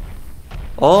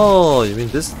 Oh, you mean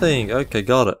this thing? Okay,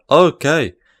 got it.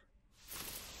 Okay.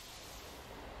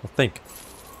 I think.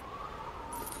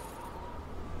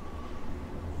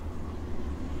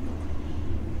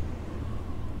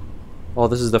 Oh,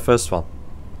 this is the first one.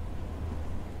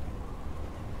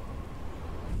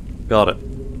 Got it.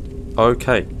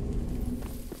 Okay.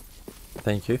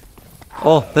 Thank you.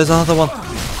 Oh, there's another one.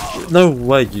 No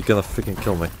way you're gonna freaking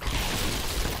kill me.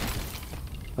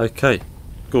 Okay.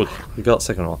 Good. We got the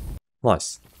second one.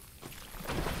 Nice.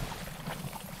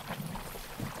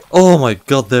 Oh my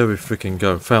god, there we freaking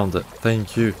go. Found it.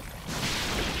 Thank you.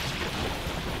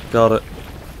 Got it.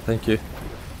 Thank you.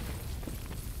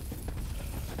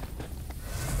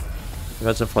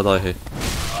 Imagine if I die here.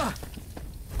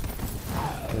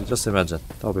 Just imagine.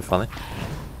 That would be funny.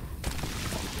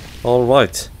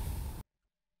 Alright.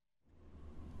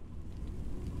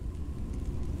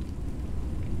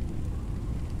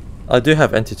 I do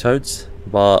have antidotes,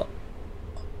 but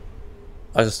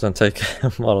I just don't take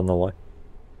them. I don't know why.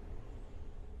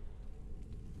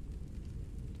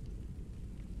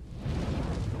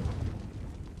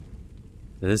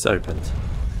 It is opened.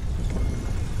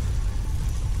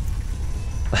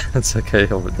 It's okay,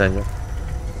 over Daniel.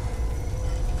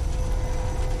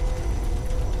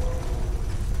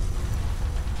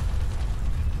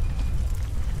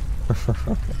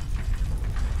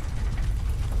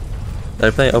 Are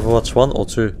you playing Overwatch 1 or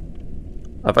 2?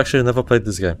 I've actually never played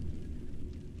this game.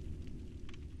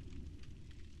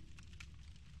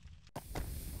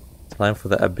 Time for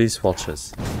the Abyss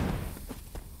Watchers.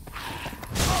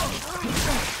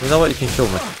 You know what? You can kill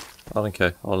me. I don't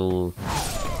care.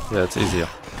 Yeah, it's easier.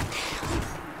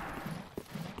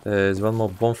 There's one more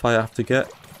bonfire I have to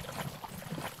get.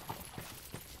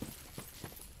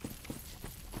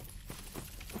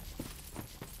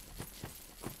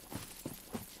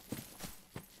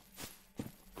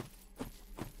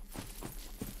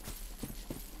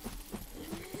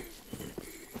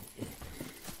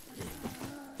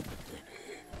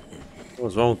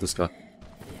 What's wrong with this guy?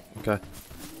 Okay.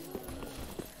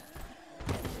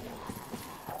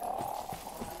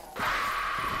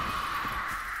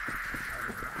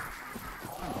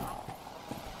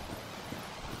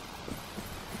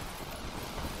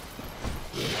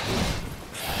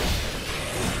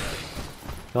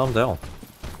 Calm down.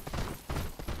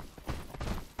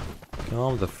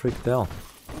 Calm the freak down.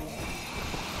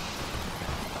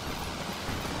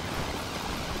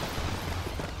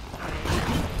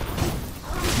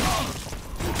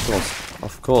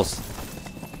 Of course.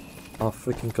 Oh,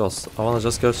 freaking course. I wanna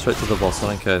just go straight to the boss, I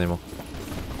don't care anymore.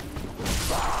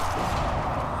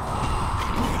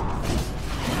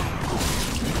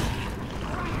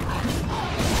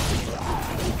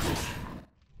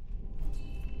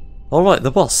 Alright,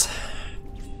 the boss.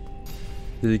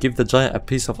 Did you give the giant a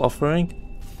piece of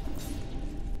offering?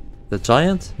 The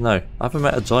giant? No, I haven't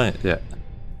met a giant yet.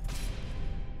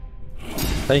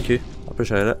 Thank you, I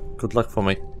appreciate it. Good luck for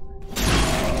me.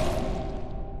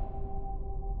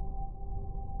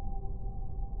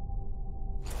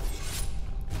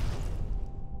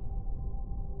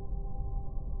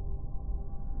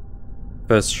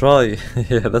 First try.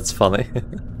 Yeah, that's funny.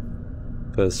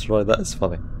 First try, that is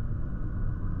funny.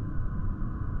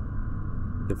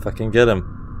 If I can get him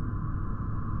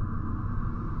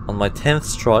on my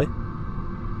 10th try,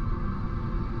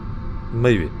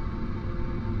 maybe.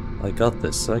 I got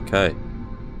this, okay.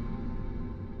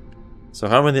 So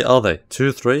how many are they?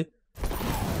 2, 3?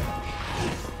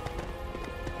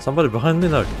 Somebody behind me?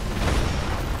 No.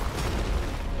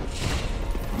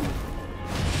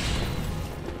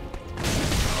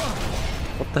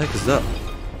 What the heck is that?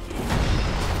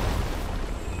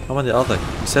 How many are they?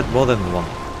 You said more than one. I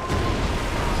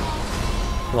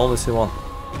can only see one.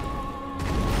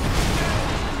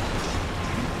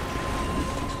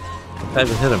 I can't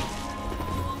even hit him.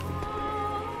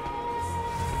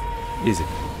 Easy.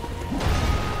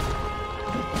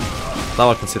 Now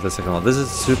I can see the second one. This is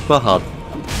super hard.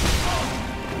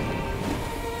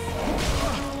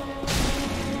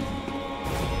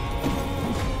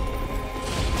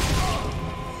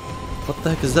 What the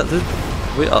heck is that, dude?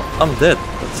 I'm dead.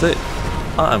 That's it.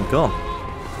 I am gone.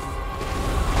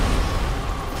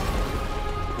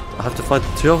 I have to fight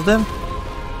 2 of them?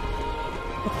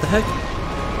 What the heck?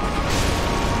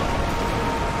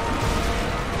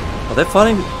 Are they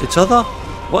fighting each other?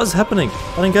 What is happening?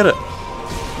 I don't get it.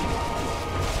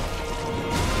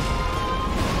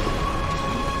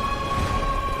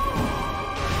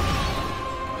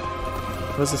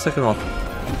 Where's the second one?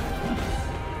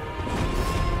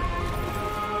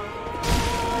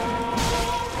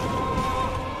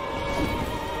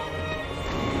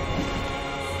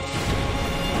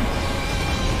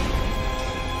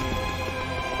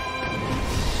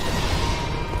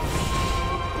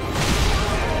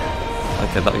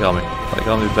 Okay, that got me. That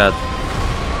got me bad.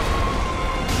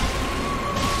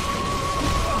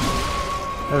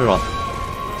 Everyone.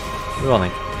 I'm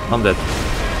running. I'm dead.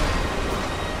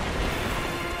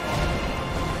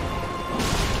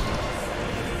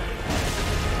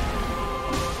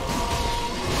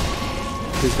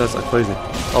 These guys are crazy.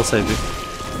 I'll save you.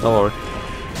 Don't worry.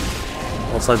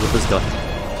 I'll side with this guy.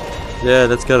 Yeah,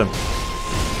 let's get him.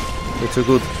 We're too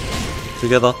good.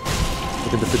 Together, we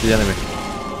can defeat the enemy.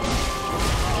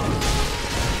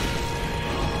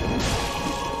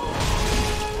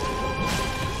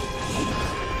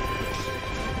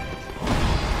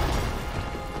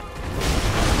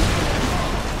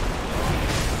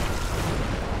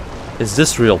 Is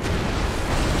this real?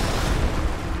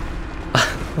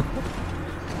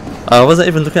 I wasn't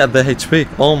even looking at the HP.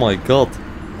 Oh my god.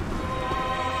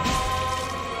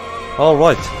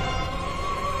 Alright.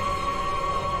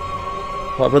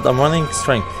 Right, but I'm running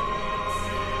strength.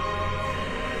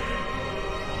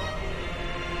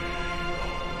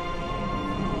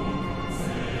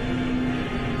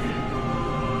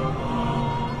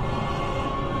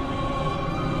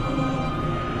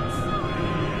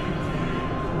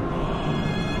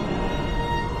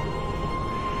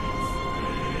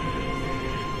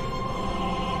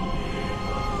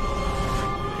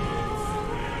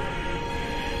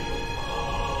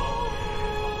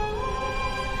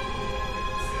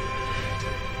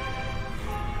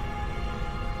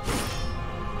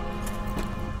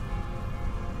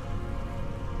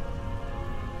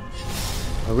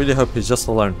 I really hope he's just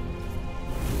alone.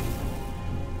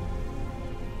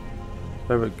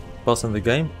 Favorite boss in the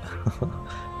game?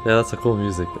 Yeah, that's a cool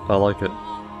music. I like it.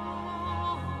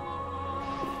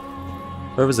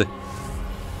 Where is he?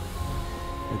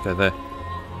 Okay, there.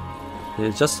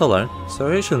 He's just alone,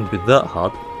 so he shouldn't be that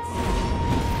hard.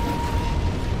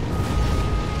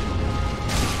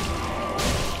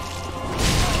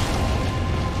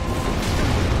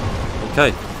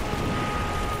 Okay.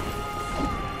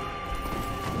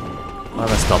 I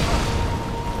messed up.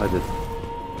 I did.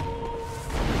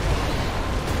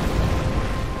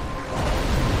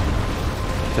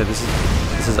 Okay, this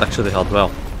is actually hard.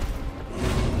 Well,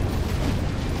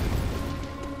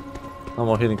 no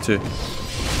more healing too.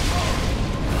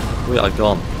 We are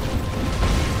gone.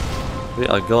 We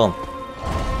are gone.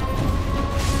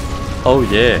 Oh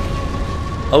yeah.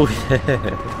 Oh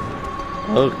yeah.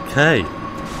 Okay.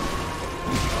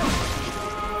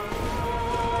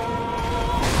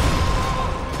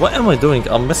 What am I doing?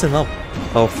 I'm messing up.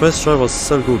 Our first try was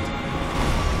so good.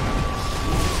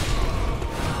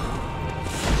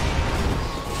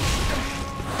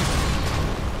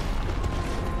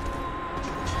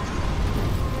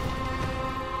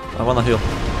 I wanna heal.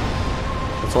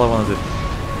 That's all I wanna do.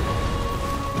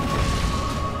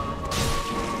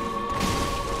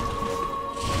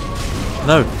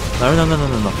 No! No, no, no, no,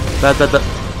 no, no. That.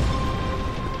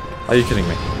 Are you kidding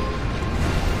me?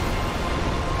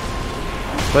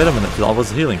 Wait a minute, I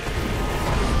was healing.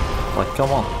 Like,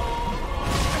 come on.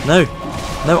 No!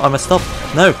 No, I messed up!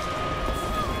 No!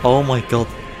 Oh my god.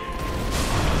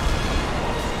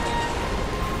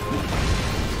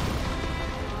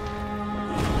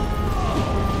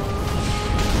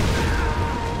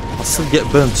 I'll still get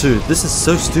burned too. This is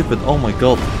so stupid. Oh my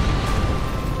god.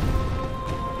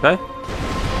 Okay.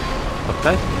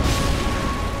 Okay.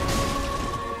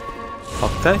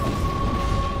 Okay.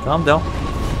 Calm down.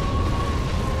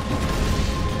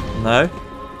 No.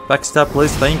 Backstab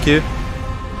please, thank you.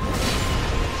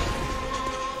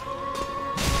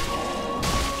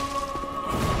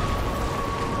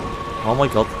 Oh my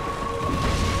god.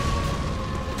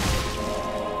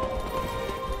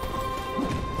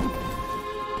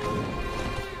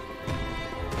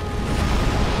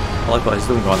 I like what he's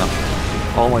doing right now.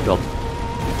 Oh my god.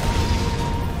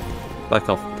 Back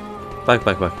off. Back.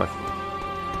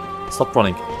 Stop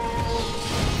running.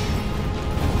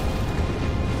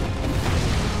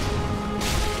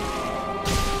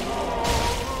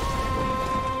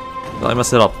 Did I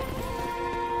mess it up?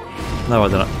 No, I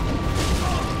didn't.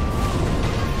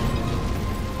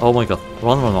 Oh my god.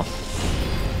 Run. Run.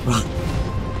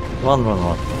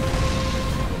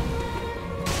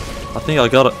 I think I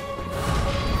got it.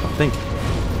 I think.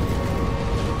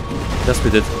 Yes,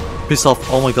 we did. Piss off.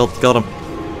 Oh my god, got him.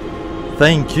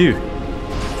 Thank you.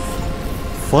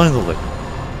 Finally.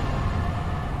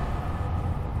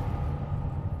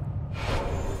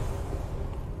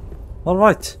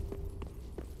 Alright.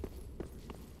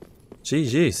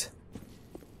 GG's.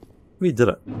 We did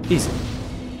it. Easy.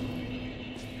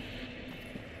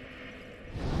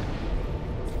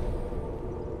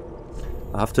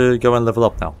 I have to go and level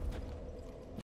up now.